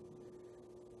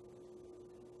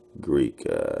Greek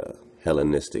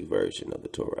Hellenistic version of the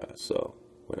Torah. So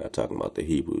we're not talking about the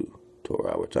Hebrew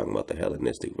Torah, we're talking about the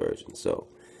Hellenistic version. So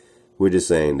we're just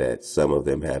saying that some of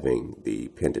them having the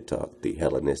Pentateuch, the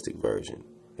Hellenistic version,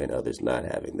 and others not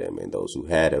having them, and those who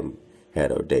had them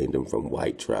had ordained them from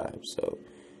white tribes. So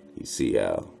you see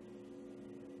how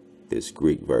this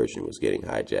Greek version was getting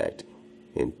hijacked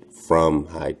and from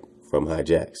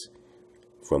hijacks,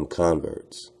 from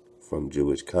converts, from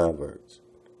Jewish converts,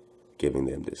 giving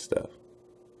them this stuff.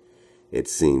 It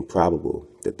seemed probable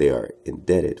that they are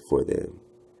indebted for them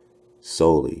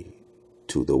solely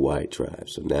to the white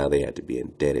tribes. So now they had to be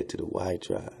indebted to the white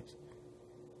tribes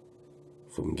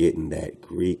from getting that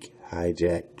Greek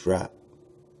hijack drop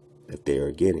that they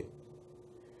are getting.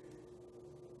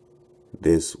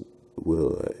 This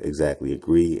will exactly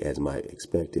agree as my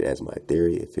expected, as my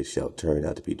theory, if it shall turn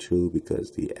out to be true,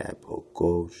 because the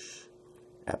Apogosh,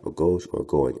 or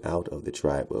going out of the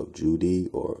tribe of Judi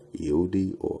or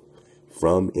Yehudi or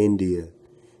from India,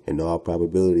 in all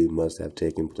probability must have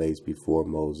taken place before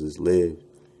Moses lived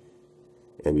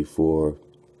and before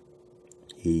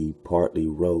he partly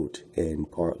wrote and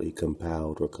partly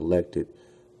compiled or collected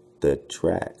the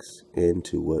tracts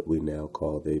into what we now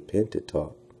call the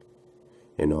Pentateuch.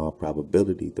 In all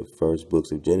probability, the first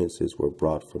books of Genesis were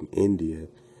brought from India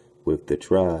with the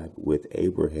tribe, with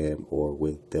Abraham, or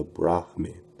with the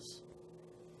Brahmins.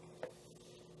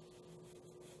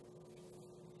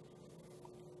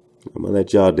 I'm going to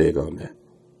let y'all dig on that.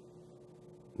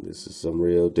 This is some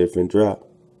real different drop.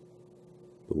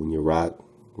 But when you're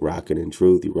rocking in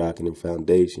truth, you're rocking in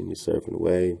foundation, you're surfing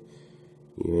away,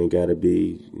 you ain't got to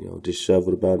be,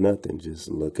 disheveled about nothing. Just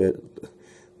look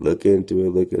into it,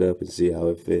 look it up, and see how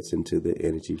it fits into the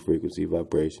energy, frequency,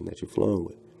 vibration that you're flowing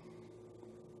with.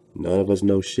 None of us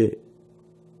know shit.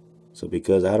 So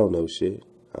because I don't know shit,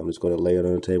 I'm just going to lay it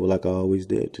on the table like I always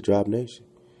did to Drop Nation.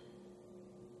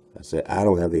 I said I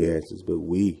don't have the answers, but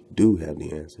we do have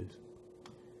the answers.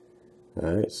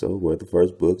 All right, so were the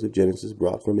first books of Genesis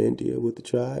brought from India with the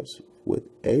tribes with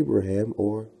Abraham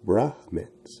or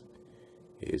Brahmins?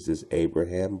 Is this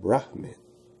Abraham Brahmin?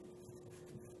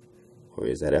 Or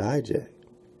is that a hijack?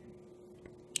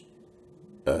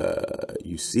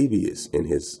 Eusebius in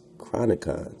his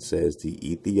Chronicon says the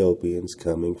Ethiopians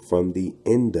coming from the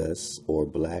Indus or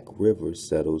Black River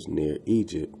settles near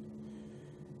Egypt.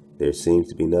 There seems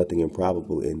to be nothing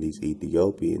improbable in these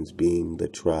Ethiopians being the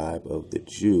tribe of the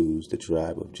Jews, the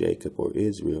tribe of Jacob or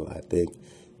Israel. I think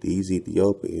these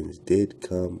Ethiopians did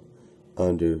come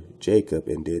under Jacob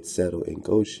and did settle in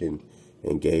Goshen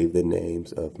and gave the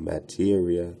names of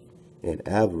Materia and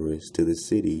Avarice to the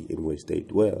city in which they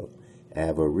dwell.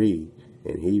 Avari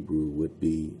in Hebrew would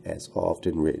be as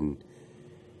often written,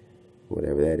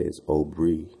 whatever that is,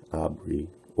 Abri,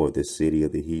 or the city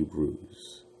of the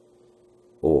Hebrews,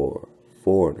 or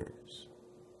foreigners.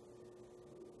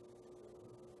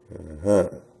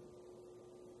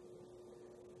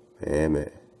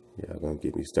 Man, y'all gonna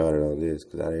get me started on this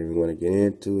because I didn't even want to get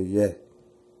into it yet.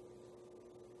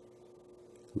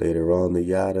 Later on, the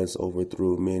Yadas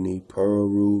overthrew many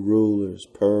Peru rulers.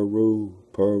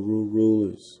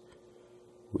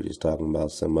 We're just talking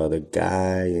about some other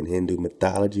guy in Hindu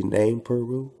mythology named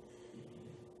Peru.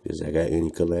 Does that got any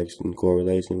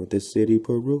correlation with this city,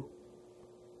 Peru?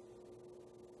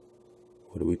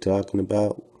 What are we talking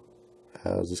about?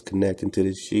 How is this connecting to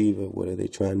the Shiva? What are they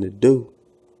trying to do?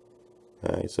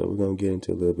 All right, so we're going to get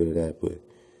into a little bit of that, but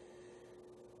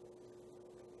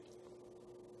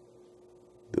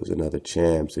there was another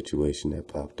Cham situation that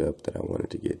popped up that I wanted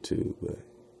to get to, but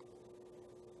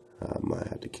I might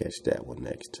have to catch that one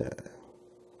next time.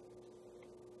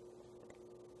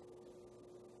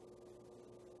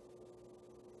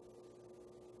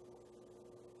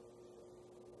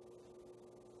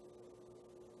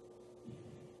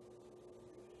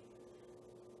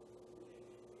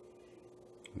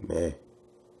 Man.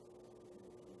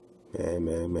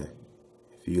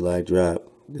 If you like drop,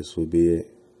 this would be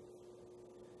it.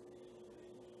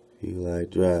 If you like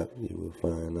drop, you will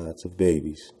find lots of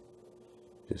babies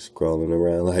just scrolling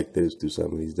around like this through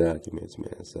some of these documents,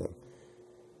 man. So,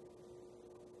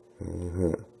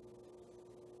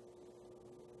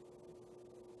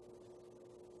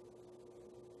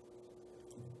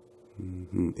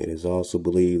 It is also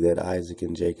believed that Isaac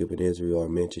and Jacob and Israel are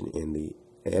mentioned in the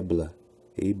Ebla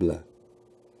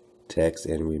text,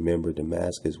 and remember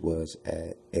Damascus was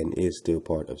and is still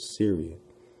part of Syria.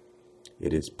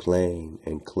 It is plain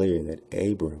and clear that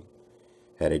Abram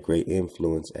had a great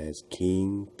influence as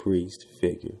king, priest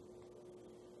figure.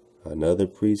 Another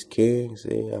priest king,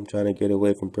 see, I'm trying to get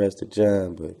away from Prester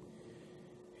John, but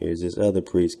here's this other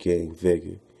priest king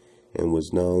figure, and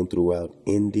was known throughout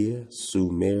India,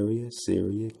 Sumeria,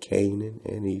 Syria, Canaan,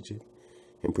 and Egypt,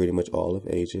 and pretty much all of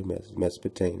Asia,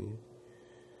 Mesopotamia.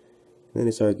 And then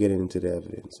they start getting into the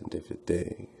evidence and different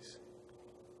things.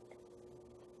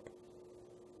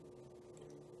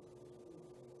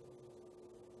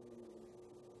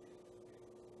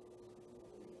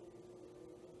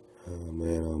 Oh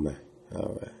man.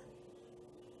 All right.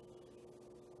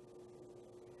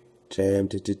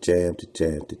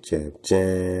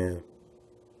 Jam.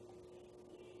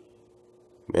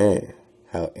 Man,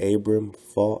 how Abram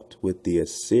fought with the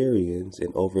Assyrians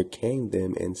and overcame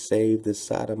them and saved the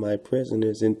Sodomite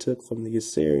prisoners and took from the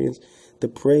Assyrians the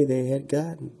prey they had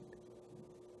gotten.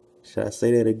 Should I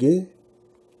say that again?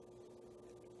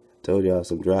 I told y'all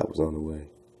some drop was on the way.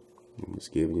 I'm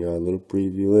just giving y'all a little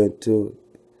preview into it.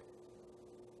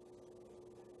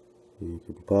 You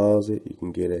can pause it. You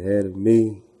can get ahead of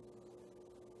me.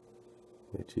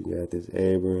 But you got this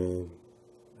Abram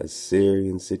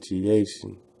Assyrian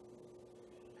situation.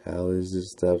 How is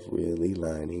this stuff really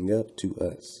lining up to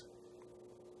us?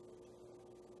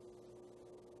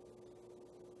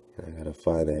 I gotta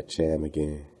find that Cham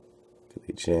again. Cause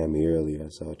they chammed me earlier. I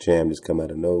saw Cham just come out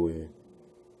of nowhere.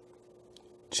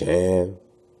 Cham.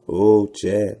 Oh,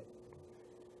 Cham.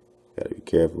 Gotta be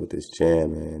careful with this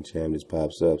Cham, man. Cham just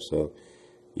pops up. So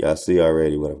y'all see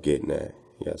already what I'm getting at.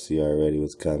 Y'all see already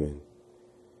what's coming.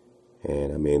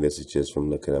 And I mean, this is just from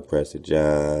looking up Prester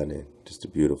John and just the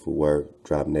beautiful work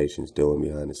Drop Nation's doing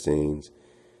behind the scenes.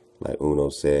 Like Uno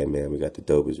said, man, we got the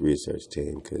dopest research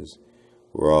team because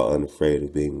we're all unafraid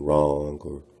of being wrong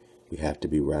or we have to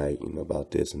be right, you know,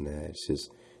 about this and that.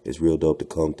 It's real dope to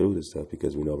comb through this stuff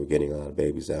because we know we're getting a lot of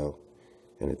babies out.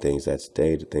 And the things that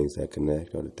stay, the things that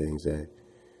connect are the things that,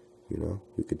 you know,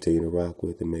 we continue to rock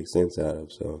with and make sense out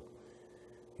of. So,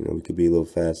 you know, we could be a little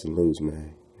fast and loose,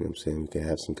 man. You know what I'm saying? We can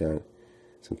have some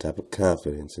type of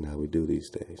confidence in how we do these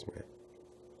things, man.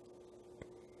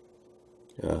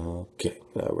 Okay,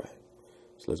 all right.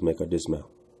 So let's make our dismount.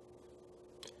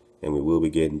 And we will be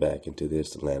getting back into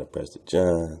this. The land of Prester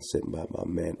John, sitting by my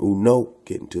man Uno,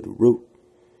 getting to the root.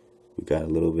 We got a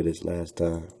little bit of this last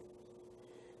time.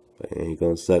 But it ain't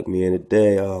gonna suck me in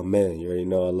today. Oh man, you already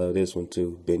know I love this one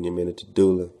too. Benjamin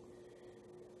Tadula.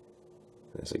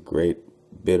 That's a great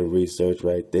bit of research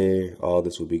right there. All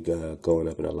this will be going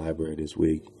up in our library this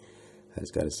week. I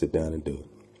just got to sit down and do it.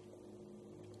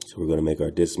 So we're going to make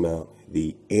our dismount.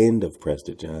 The End of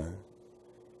Prester John,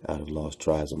 out of Lost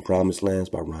Tribes and Promised Lands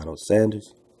by Ronald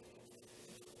Sanders.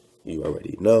 You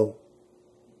already know.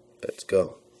 Let's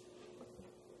go.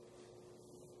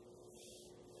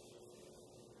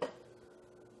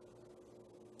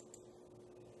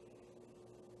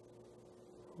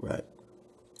 Right.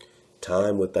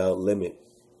 Time without limit,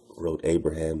 wrote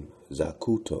Abraham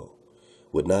Zacuto,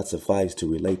 would not suffice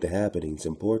to relate the happenings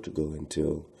in Portugal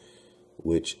until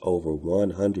which over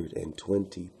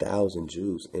 120,000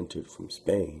 Jews entered from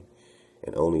Spain,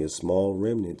 and only a small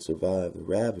remnant survived the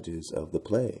ravages of the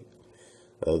plague.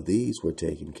 Of these some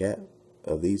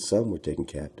were taken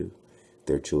captive,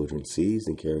 their children seized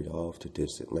and carried off to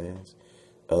distant lands.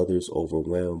 Others,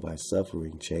 overwhelmed by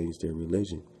suffering, changed their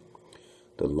religion.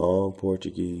 The long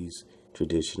Portuguese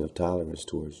tradition of tolerance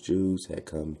towards Jews had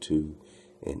come to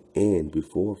an end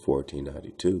before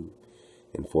 1492.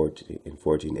 In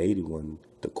 1481,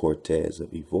 the Cortes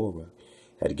of Evora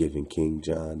had given King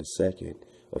John II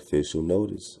official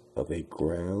notice of a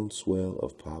groundswell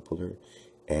of popular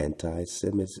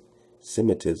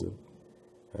anti-Semitism.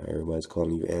 Everybody's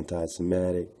calling you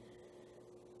anti-Semitic,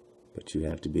 but you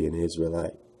have to be an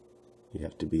Israelite. You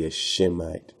have to be a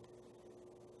Shemite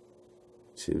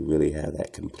to really have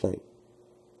that complaint.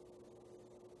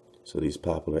 So these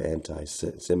popular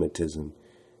anti-Semitism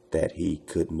that he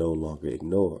could no longer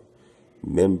ignore.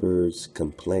 Members'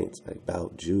 complaints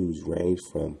about Jews ranged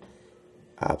from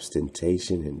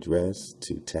ostentation in dress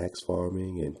to tax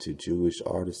farming and to Jewish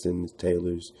artisans,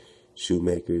 tailors,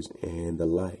 shoemakers, and the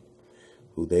like,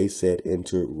 who they said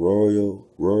entered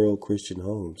rural Christian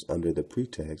homes under the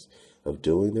pretext of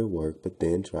doing their work, but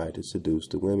then tried to seduce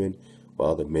the women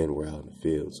while the men were out in the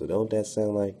field. So don't that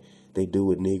sound like they do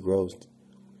with Negroes?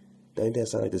 Don't that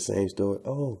sound like the same story?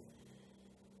 Oh,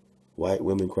 white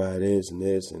women cry this,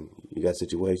 and you got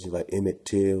situations like Emmett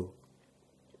Till.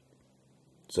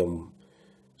 Some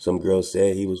girl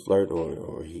said he was flirting,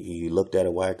 or he looked at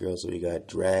a white girl, so he got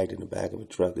dragged in the back of a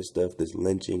truck. This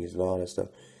lynching and all that stuff.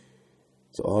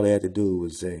 So all they had to do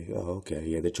was say, oh, okay,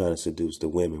 yeah, they're trying to seduce the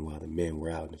women while the men were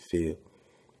out in the field.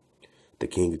 The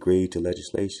king agreed to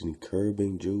legislation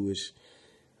curbing Jewish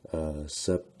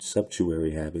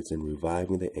sumptuary habits and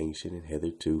reviving the ancient and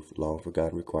hitherto long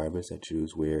forgotten requirements that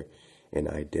Jews wear an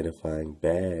identifying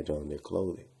badge on their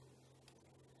clothing.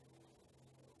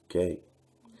 Okay.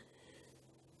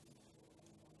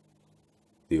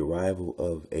 The arrival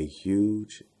of a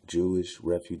huge Jewish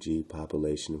refugee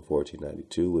population in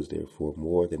 1492 was therefore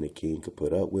more than the king could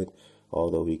put up with,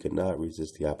 although he could not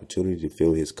resist the opportunity to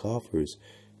fill his coffers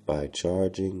by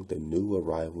charging the new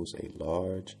arrivals a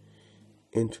large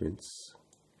entrance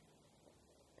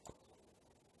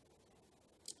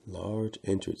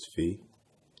fee.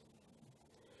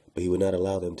 But he would not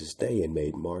allow them to stay and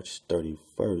made March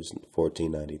 31st,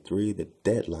 1493, the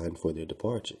deadline for their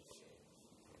departure.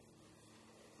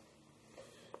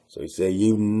 So he said,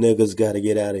 you niggas got to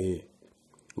get out of here.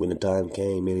 When the time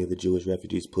came, many of the Jewish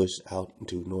refugees pushed out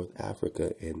into North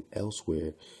Africa and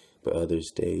elsewhere, but others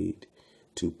stayed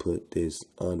to put this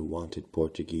unwanted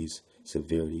Portuguese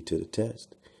severity to the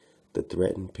test. The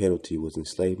threatened penalty was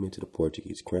enslavement to the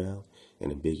Portuguese crown,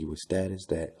 an ambiguous status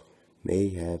that may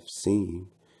have seemed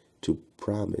to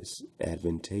promise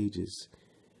advantages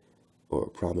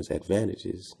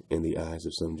in the eyes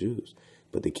of some Jews.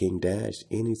 But the king dashed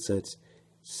any such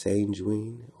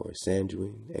sanguine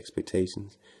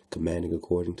expectations, commanding,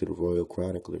 according to the royal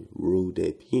chronicler Rue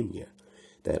de Pina,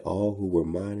 that all who were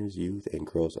minors, youth, and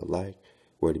girls alike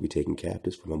were to be taken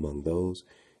captives from among those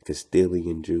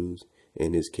Castilian Jews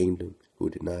in his kingdom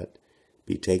who did not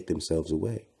betake themselves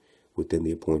away within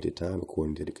the appointed time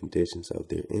according to the conditions of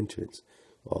their entrance.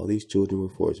 All these children were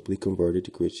forcibly converted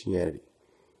to Christianity.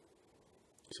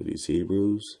 So these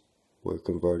Hebrews were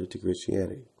converted to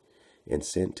Christianity and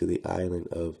sent to the island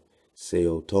of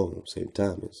St. Thomas,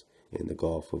 in the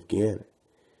Gulf of Guiana,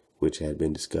 which had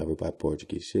been discovered by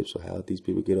Portuguese ships. So how did these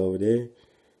people get over there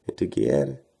into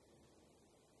Guiana?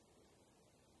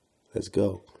 Let's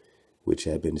go. Which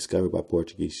had been discovered by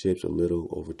Portuguese ships a little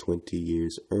over 20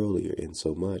 years earlier, in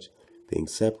so much, being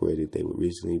separated, they would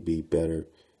recently be better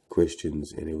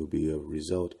Christians, and it would be a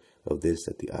result of this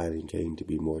that the island came to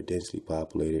be more densely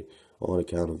populated. On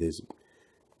account of this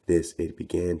it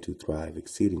began to thrive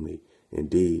exceedingly.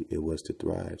 Indeed, it was to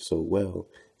thrive so well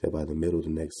that by the middle of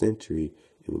the next century,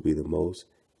 it would be the most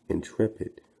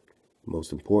intrepid,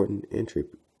 most important entry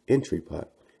pot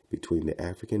between the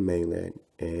African mainland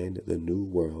and the New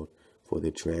World for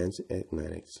the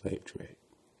transatlantic slave trade.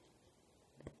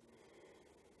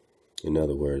 In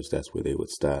other words, that's where they would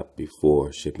stop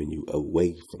before shipping you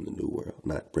away from the New World,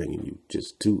 not bringing you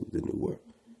just to the New World,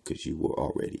 because you were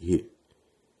already here.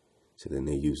 So then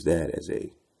they use that as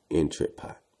a entry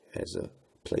pot, as a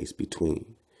place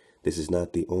between. This is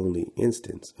not the only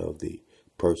instance of the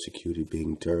persecuted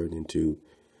being turned into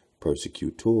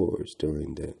persecutors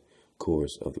during the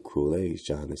course of the cruel age.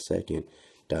 John II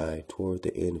died toward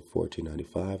the end of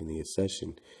 1495, and the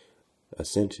accession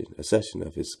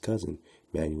of his cousin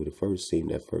Manuel I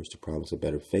seemed at first to promise a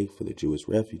better fate for the Jewish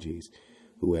refugees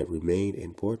who had remained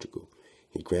in Portugal.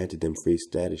 He granted them free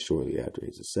status shortly after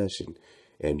his accession,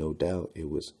 and no doubt it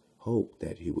was hoped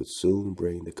that he would soon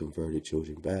bring the converted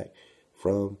children back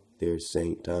from their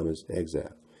St. Thomas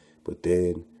exile. But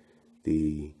then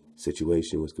the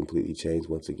situation was completely changed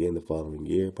once again the following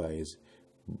year by his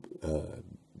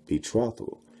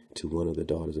betrothal to one of the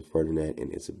daughters of Ferdinand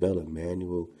and Isabella.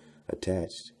 Manuel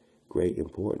attached great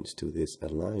importance to this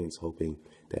alliance, hoping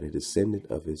that a descendant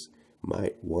of his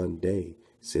might one day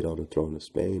sit on the throne of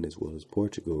Spain as well as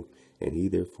Portugal, and he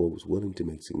therefore was willing to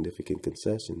make significant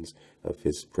concessions of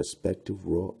his prospective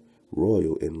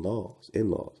royal in-laws.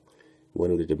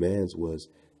 One of the demands was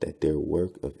that their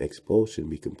work of expulsion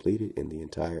be completed and the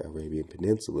entire Arabian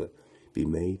Peninsula be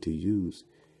made, to use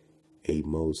a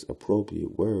most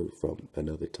appropriate word from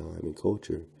another time and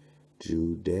culture,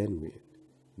 Judenrin.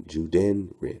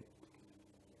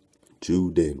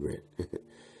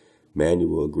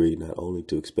 Manuel agreed not only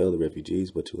to expel the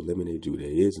refugees, but to eliminate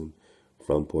Judaism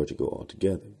from Portugal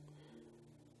altogether,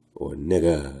 or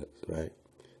niggas, right?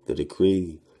 The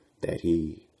decree that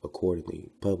he accordingly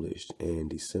published in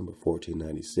December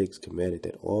 1496 commanded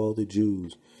that all the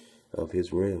Jews of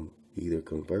his realm either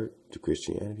convert to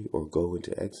Christianity or go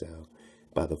into exile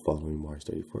by the following March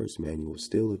 31st. Manuel was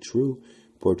still a true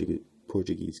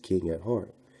Portuguese king at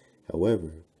heart,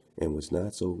 however, and was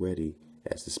not so ready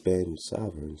as the Spanish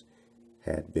sovereigns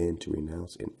had been to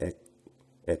renounce an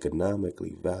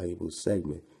economically valuable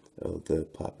segment of the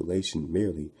population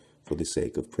merely for the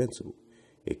sake of principle.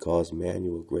 It caused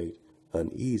Manuel great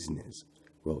uneasiness,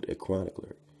 wrote a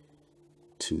chronicler,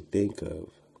 to think of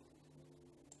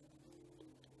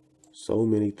so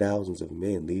many thousands of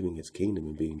men leaving his kingdom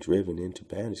and being driven into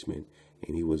banishment,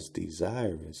 and he was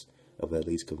desirous of at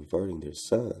least converting their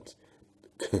sons.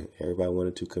 Everybody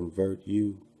wanted to convert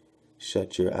you.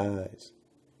 Shut your eyes.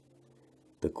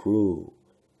 The cruel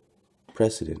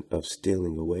precedent of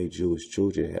stealing away Jewish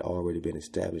children had already been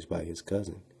established by his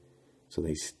cousin. So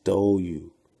they stole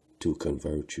you to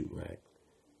convert you, right?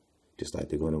 Just like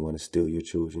they're going to want to steal your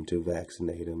children to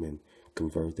vaccinate them and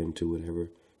convert them to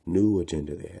whatever new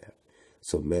agenda they have.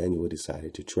 So Manuel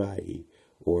decided to try. He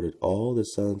ordered all the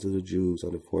sons of the Jews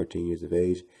under 14 years of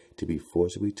age to be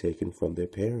forcibly taken from their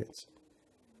parents.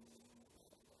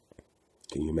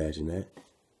 Can you imagine that?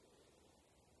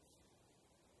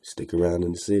 Stick around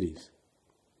in the cities.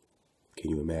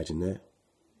 Can you imagine that?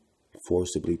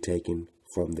 Forcibly taken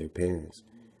from their parents,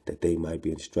 that they might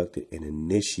be instructed and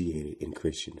initiated in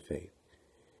Christian faith.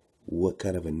 What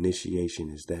kind of initiation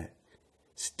is that?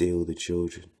 Steal the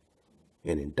children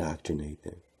and indoctrinate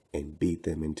them and beat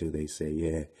them until they say,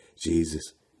 yeah,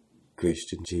 Jesus,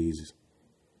 Christian Jesus.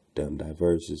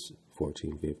 Diversas,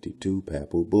 1452,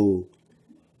 Papal Bull.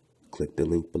 Click the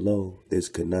link below. This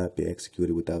could not be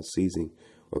executed without seizing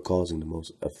or causing the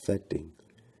most affecting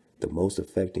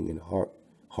and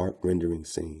heart-rendering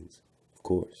scenes, of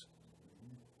course.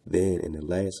 Then, in the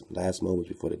last moments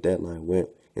before the deadline went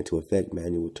into effect,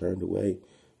 Manuel turned away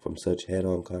from such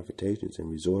head-on confrontations and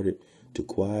resorted to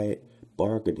quiet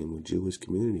bargaining with Jewish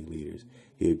community leaders.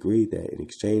 He agreed that in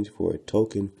exchange for a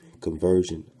token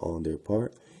conversion on their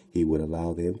part, he would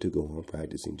allow them to go on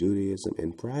practicing Judaism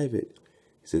in private.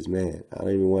 He says, man, I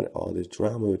don't even want all this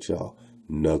drama with y'all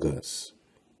nuggas.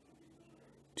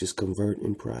 Just convert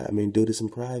in private. Do this in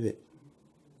private.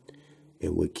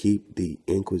 And would keep the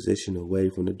Inquisition away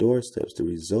from the doorsteps. The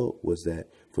result was that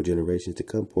for generations to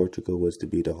come, Portugal was to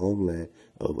be the homeland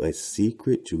of a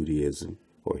secret Judaism,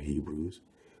 or Hebrews,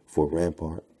 more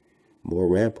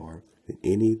rampart than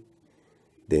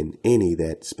any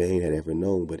that Spain had ever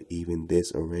known. But even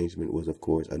this arrangement was, of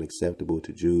course, unacceptable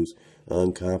to Jews,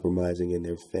 uncompromising in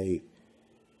their faith.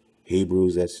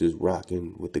 Hebrews that's just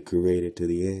rocking with the Creator to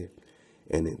the end.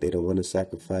 And they don't want to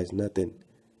sacrifice nothing.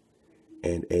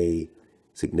 and a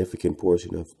significant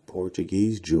portion of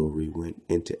Portuguese Jewry went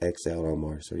into exile on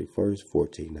March 31st,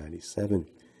 1497.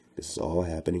 This is all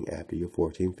happening after your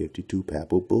 1452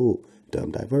 Papal Bull,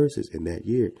 Dum Diversas. In that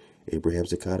year, Abraham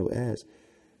Zacato adds,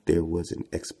 there was an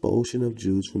expulsion of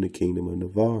Jews from the kingdom of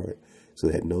Navarre, so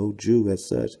that no Jew as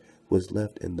such was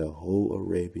left in the whole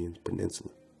Arabian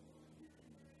Peninsula.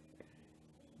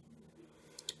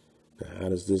 Now, how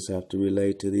does this have to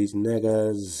relate to these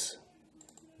niggas?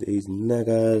 These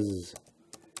niggas.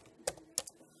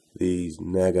 These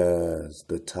niggas,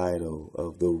 the title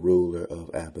of the ruler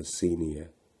of Abyssinia,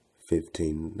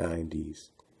 1590s,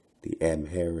 the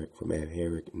Amharic, from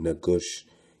Amharic, Nagush,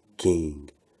 king,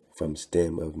 from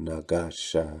stem of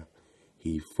Nagasha,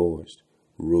 he forced,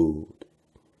 ruled.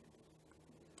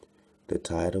 The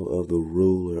title of the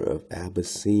ruler of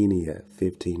Abyssinia,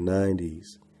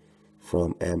 1590s,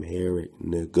 from Amharic,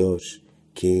 Nagush,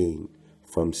 king,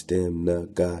 from stem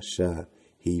Nagasha,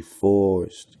 he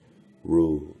forced,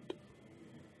 ruled.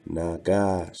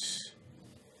 Nagash.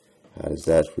 How does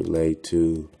that relate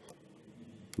to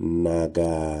Naga?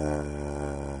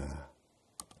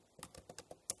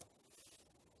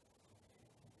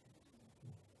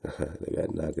 They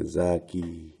got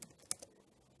Nagasaki.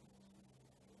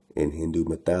 In Hindu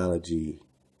mythology,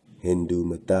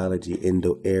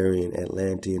 Indo-Aryan,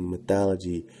 Atlantean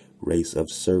mythology, race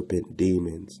of serpent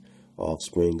demons,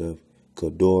 offspring of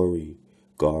Kadori,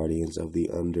 guardians of the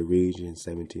under region,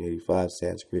 1785,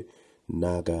 Sanskrit,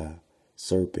 Naga,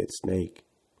 serpent, snake.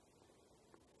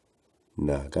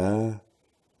 Naga,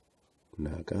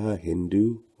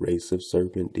 Hindu, race of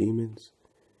serpent demons.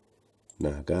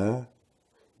 Naga,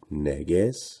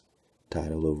 Neges,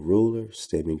 title of ruler,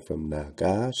 stemming from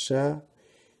Nagasha,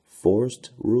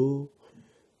 forced rule.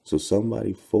 So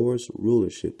somebody forced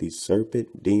rulership. These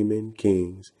serpent demon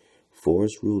kings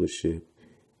forced rulership.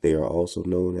 They are also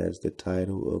known as the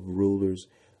title of rulers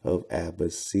of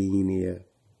Abyssinia.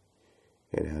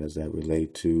 And how does that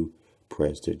relate to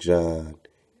Prester John,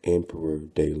 Emperor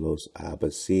de los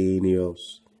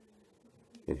Abyssinios,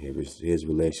 and his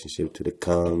relationship to the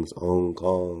Kongs, Hong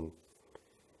Kong,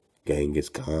 Genghis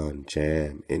Khan,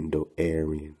 Cham,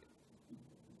 Indo-Aryan,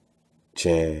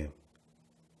 Cham,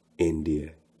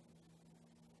 India,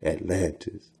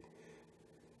 Atlantis.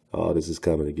 All this is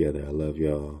coming together. I love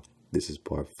y'all. This is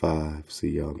part 5.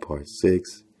 See y'all in part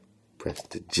 6.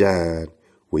 Prester John.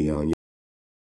 We on